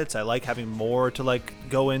more hits. I like having more to like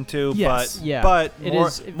go into, Yes. but Yeah. but It more,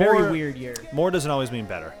 is a very more, weird year. More doesn't always mean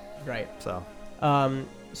better. Right. So,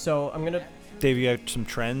 So I'm gonna. Dave, you got some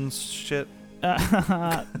trends shit?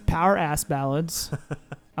 power ass ballads.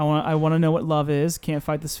 I want to know what love is. Can't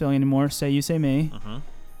fight this feeling anymore. Say you, say me. Mm-hmm.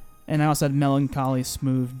 And I also had melancholy,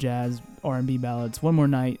 smooth jazz R&B ballads. One More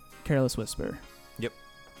Night, Careless Whisper. Yep.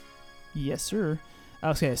 Yes, sir.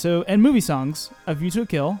 Okay, so and movie songs: A View to a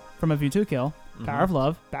Kill, From A View to a Kill, Power of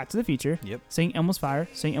Love, Back to the Future, Yep. Sing Elmo's Fire,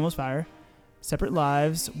 Sing Elmo's Fire, Separate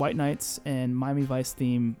Lives, White Nights, and Miami Vice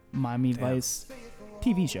theme, Miami Damn. Vice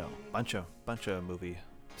TV show. Bunch of movie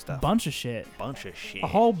stuff. Bunch of shit. Bunch of shit. A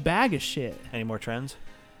whole bag of shit. Any more trends?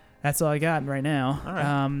 That's all I got right now. All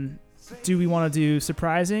right. Do we want to do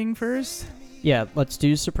surprising first? Yeah, let's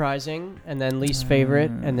do surprising and then least favorite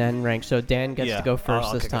and then rank. So Dan gets to go 1st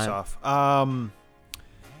I'll this kick us time. off.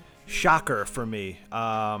 Shocker for me.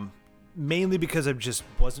 Mainly because I just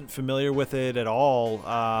wasn't familiar with it at all.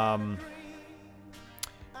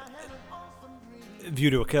 View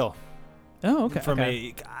to a Kill. Oh, okay. For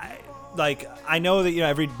me, I know that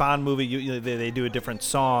every Bond movie they do a different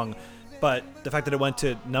song, but the fact that it went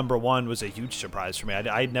to number 1 was a huge surprise for me.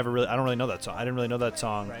 I don't really know that song. I didn't really know that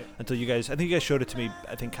song until you guys. I think you guys showed it to me.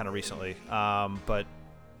 I think kind of recently, but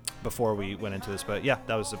before we went into this. But yeah,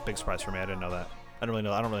 that was a big surprise for me. I didn't know that. I don't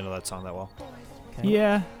really know that song that well. Okay.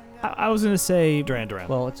 Yeah, I was gonna say. Duran Duran.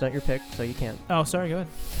 Well, it's not your pick, so you can't. Oh, sorry. Go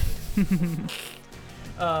ahead.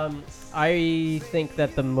 I think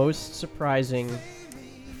that the most surprising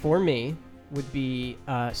for me would be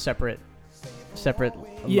separate.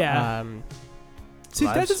 Yeah. See,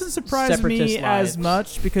 that Lives? doesn't surprise Separatist me as lives.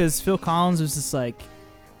 much because Phil Collins was just like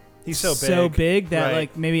He's so big. that Right.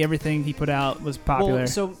 like maybe everything he put out was popular. Well,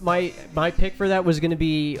 so my pick for that was going to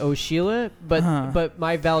be Oh Sheila, but Uh-huh. but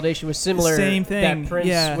my validation was similar. Same thing, That Prince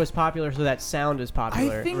yeah. was popular, so that sound is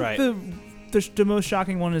popular. I think Right. the most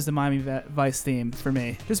shocking one is the Miami Vice theme for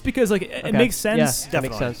me, just because like it Okay. makes sense Yeah, that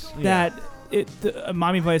makes Definitely. sense. that a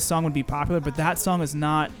Miami Vice song would be popular, but that song is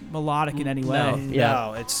not melodic in any way. No. Yeah.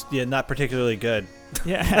 No, it's not particularly good.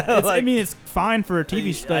 Yeah, I Like- mean it's fine for a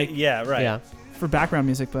TV show, like yeah, right. Yeah. for background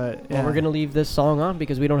music, but yeah. Well, we're gonna leave this song on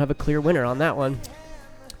because we don't have a clear winner on that one.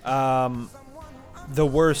 The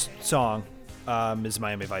worst song is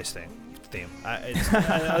Miami Vice theme.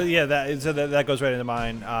 Yeah, that goes right into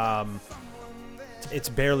mine. It's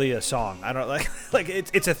barely a song. I don't like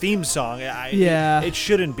it's a theme song. Yeah. It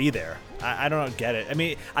shouldn't be there. I don't get it. I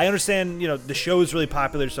mean, I understand, the show is really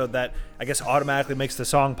popular, so that I guess automatically makes the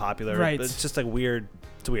song popular. Right. But it's just like weird.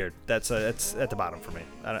 It's weird. It's at the bottom for me.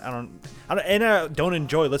 I don't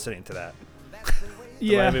enjoy listening to that. The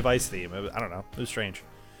yeah. Miami Vice theme. I don't know. It was strange.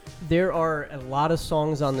 There are a lot of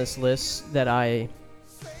songs on this list that I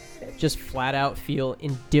just flat out feel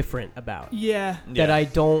indifferent about. Yeah. That Yeah. I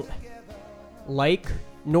don't like,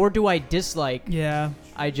 nor do I dislike. Yeah.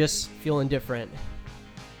 I just feel indifferent.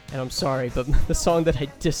 And I'm sorry, but the song that I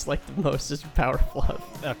dislike the most is Power of Love.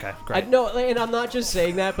 Okay, great. I know, and I'm not just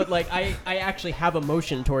saying that, but like I actually have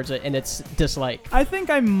emotion towards it, and it's dislike. I think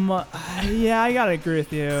I I gotta agree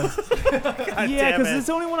with you. Yeah, damn because it. it's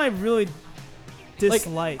the only one I really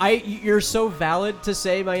dislike. You're so valid to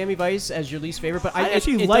say Miami Vice as your least favorite, but I it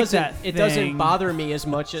actually it like doesn't, that It doesn't thing. bother me as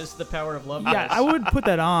much as the Power of Love. yeah, does. I would put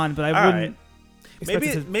that on, but I All wouldn't. expect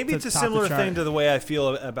it to- Maybe to it's a top the similar chart. thing to the way I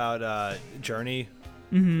feel about Journey.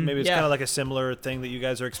 Mhm. Maybe it's Yeah. kind of like a similar thing that you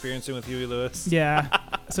guys are experiencing with Huey Lewis. Yeah,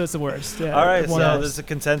 so it's the worst. Yeah. All right, one so else. this is a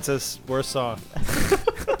consensus worst song.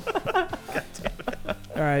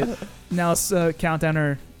 All right, now let's count down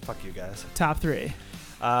our Fuck you guys. top 3.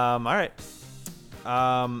 All right.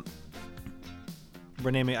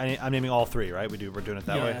 We're naming. I'm naming all 3, right? We're doing it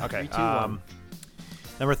that Yeah. way. Okay. 3, 2, 1.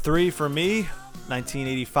 Number 3 for me,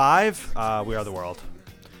 1985. We Are the World.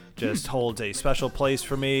 just holds a special place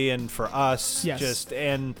for me and for us. Yes.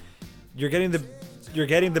 And you're getting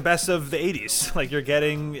the best of the 80s. Like you're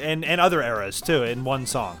getting and other eras too in one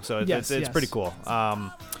song. So it's pretty cool.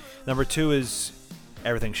 Number 2 is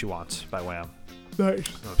Everything She Wants by Wham. Nice.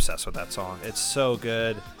 I'm obsessed with that song. It's so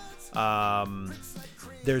good.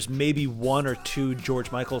 There's maybe 1 or 2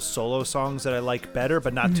 George Michael solo songs that I like better,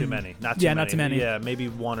 but not too many. Not too many. Yeah, maybe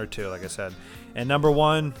 1 or 2, like I said. And number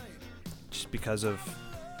 1, just because of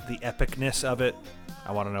the epicness of it,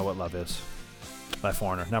 I Want to Know What Love Is by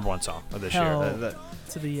Foreigner. Number 1 song of this year.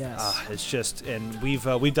 To the yes. It's just, and we've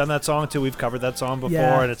done that song too. We've covered that song before,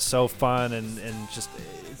 Yeah. and it's so fun and just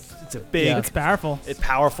it's a big, It's powerful. it's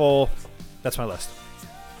powerful. That's my list.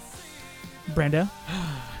 Brando?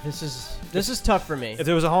 This is tough for me. If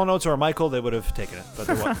there was a Hall & Oates or a Michael, they would have taken it, but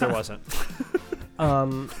there wasn't.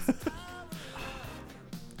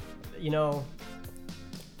 You know,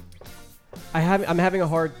 I'm having a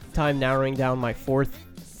hard time narrowing down my 4th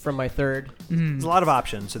from my 3rd. There's a lot of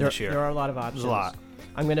options in this year. There are a lot of options. There's a lot.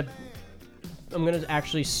 I'm gonna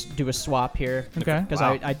actually do a swap here. Okay. Because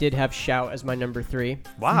Wow. I did have Shout as my number 3.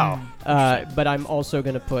 Wow. But I'm also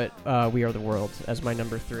gonna put We Are the World as my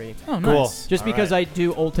number 3. Oh, nice. Cool. Just All because right. I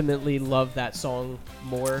do ultimately love that song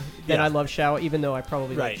more than Yeah. I love Shout, even though I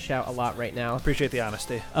probably Right. like Shout a lot right now. Appreciate the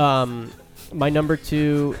honesty. My number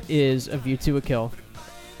 2 is A View to a Kill.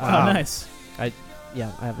 Oh, nice. I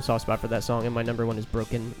have a soft spot for that song, and my number 1 is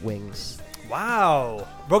Broken Wings. Wow.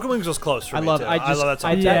 Broken Wings was close for me too. I love that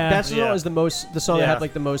song. Yeah. That song Yeah. is the song I Yeah. have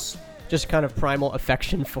like the most just kind of primal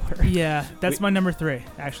affection for. Yeah, that's my number 3,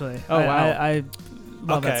 actually. Oh, wow. I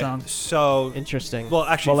love okay. that song. So, Interesting. well,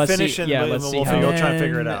 actually, let's finish see. and Yeah, we'll, let's see we'll, how- we'll try and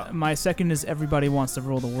figure it And out. My second is Everybody Wants to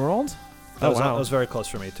Rule the World. Oh, wow. That was very close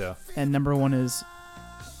for me too. And number 1 is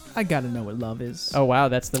I Gotta Know What Love Is. Oh wow,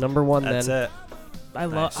 that's the number 1 That's then. it. I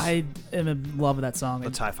nice. am in love with that song.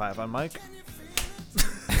 Let's high five on Mike.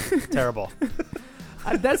 Terrible.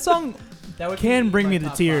 That song That would can be bring my me to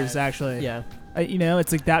top tears, 5. actually. Yeah.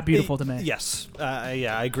 It's like that beautiful to me. Yes.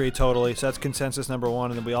 Yeah, I agree totally. So that's consensus number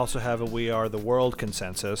 1, and then we also have a We Are the World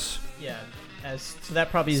consensus. Yeah. So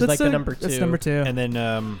that probably is So like it's the number 2. That's number 2. And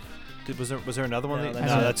then, was there another one? No, that-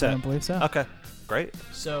 that's no, it. that's I it. don't believe so. Okay, great.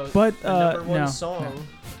 So But, the number 1 no, song.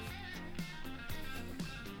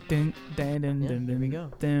 Dun, dun, dun, Yeah, dun, here we dun,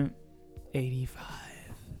 go. dun. 85.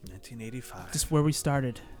 1985. Just where we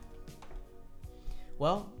started.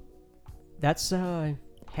 Well, that's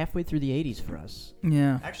halfway through the 80s for us.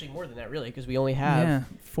 Yeah. Actually, more than that, really, because we only have Yeah.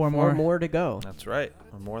 Four 4 more. more to go. That's right.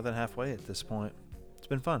 We're more than halfway at this point. It's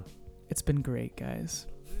been fun. It's been great, guys.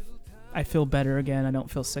 I feel better again. I don't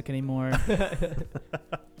feel sick anymore.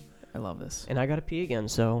 I love this. And I gotta pee again,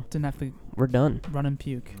 so Didn't have to we're done. run and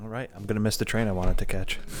puke. All right. I'm going to miss the train I wanted to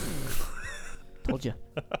catch. Told you.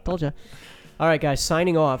 Told you. All right, guys.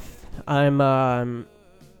 Signing off. I'm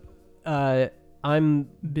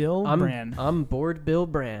Bill Brand. I'm bored Bill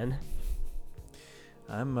Brand.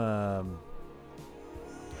 I'm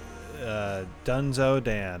Dunzo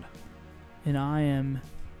Dan. And I am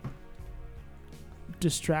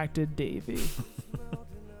Distracted Davey.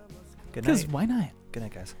 Good Because night. why not? Good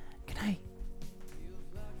night, guys. Good night.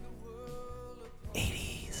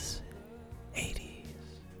 80s. 80s.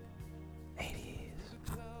 80s.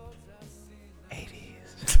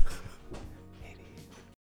 80s.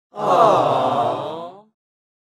 80s.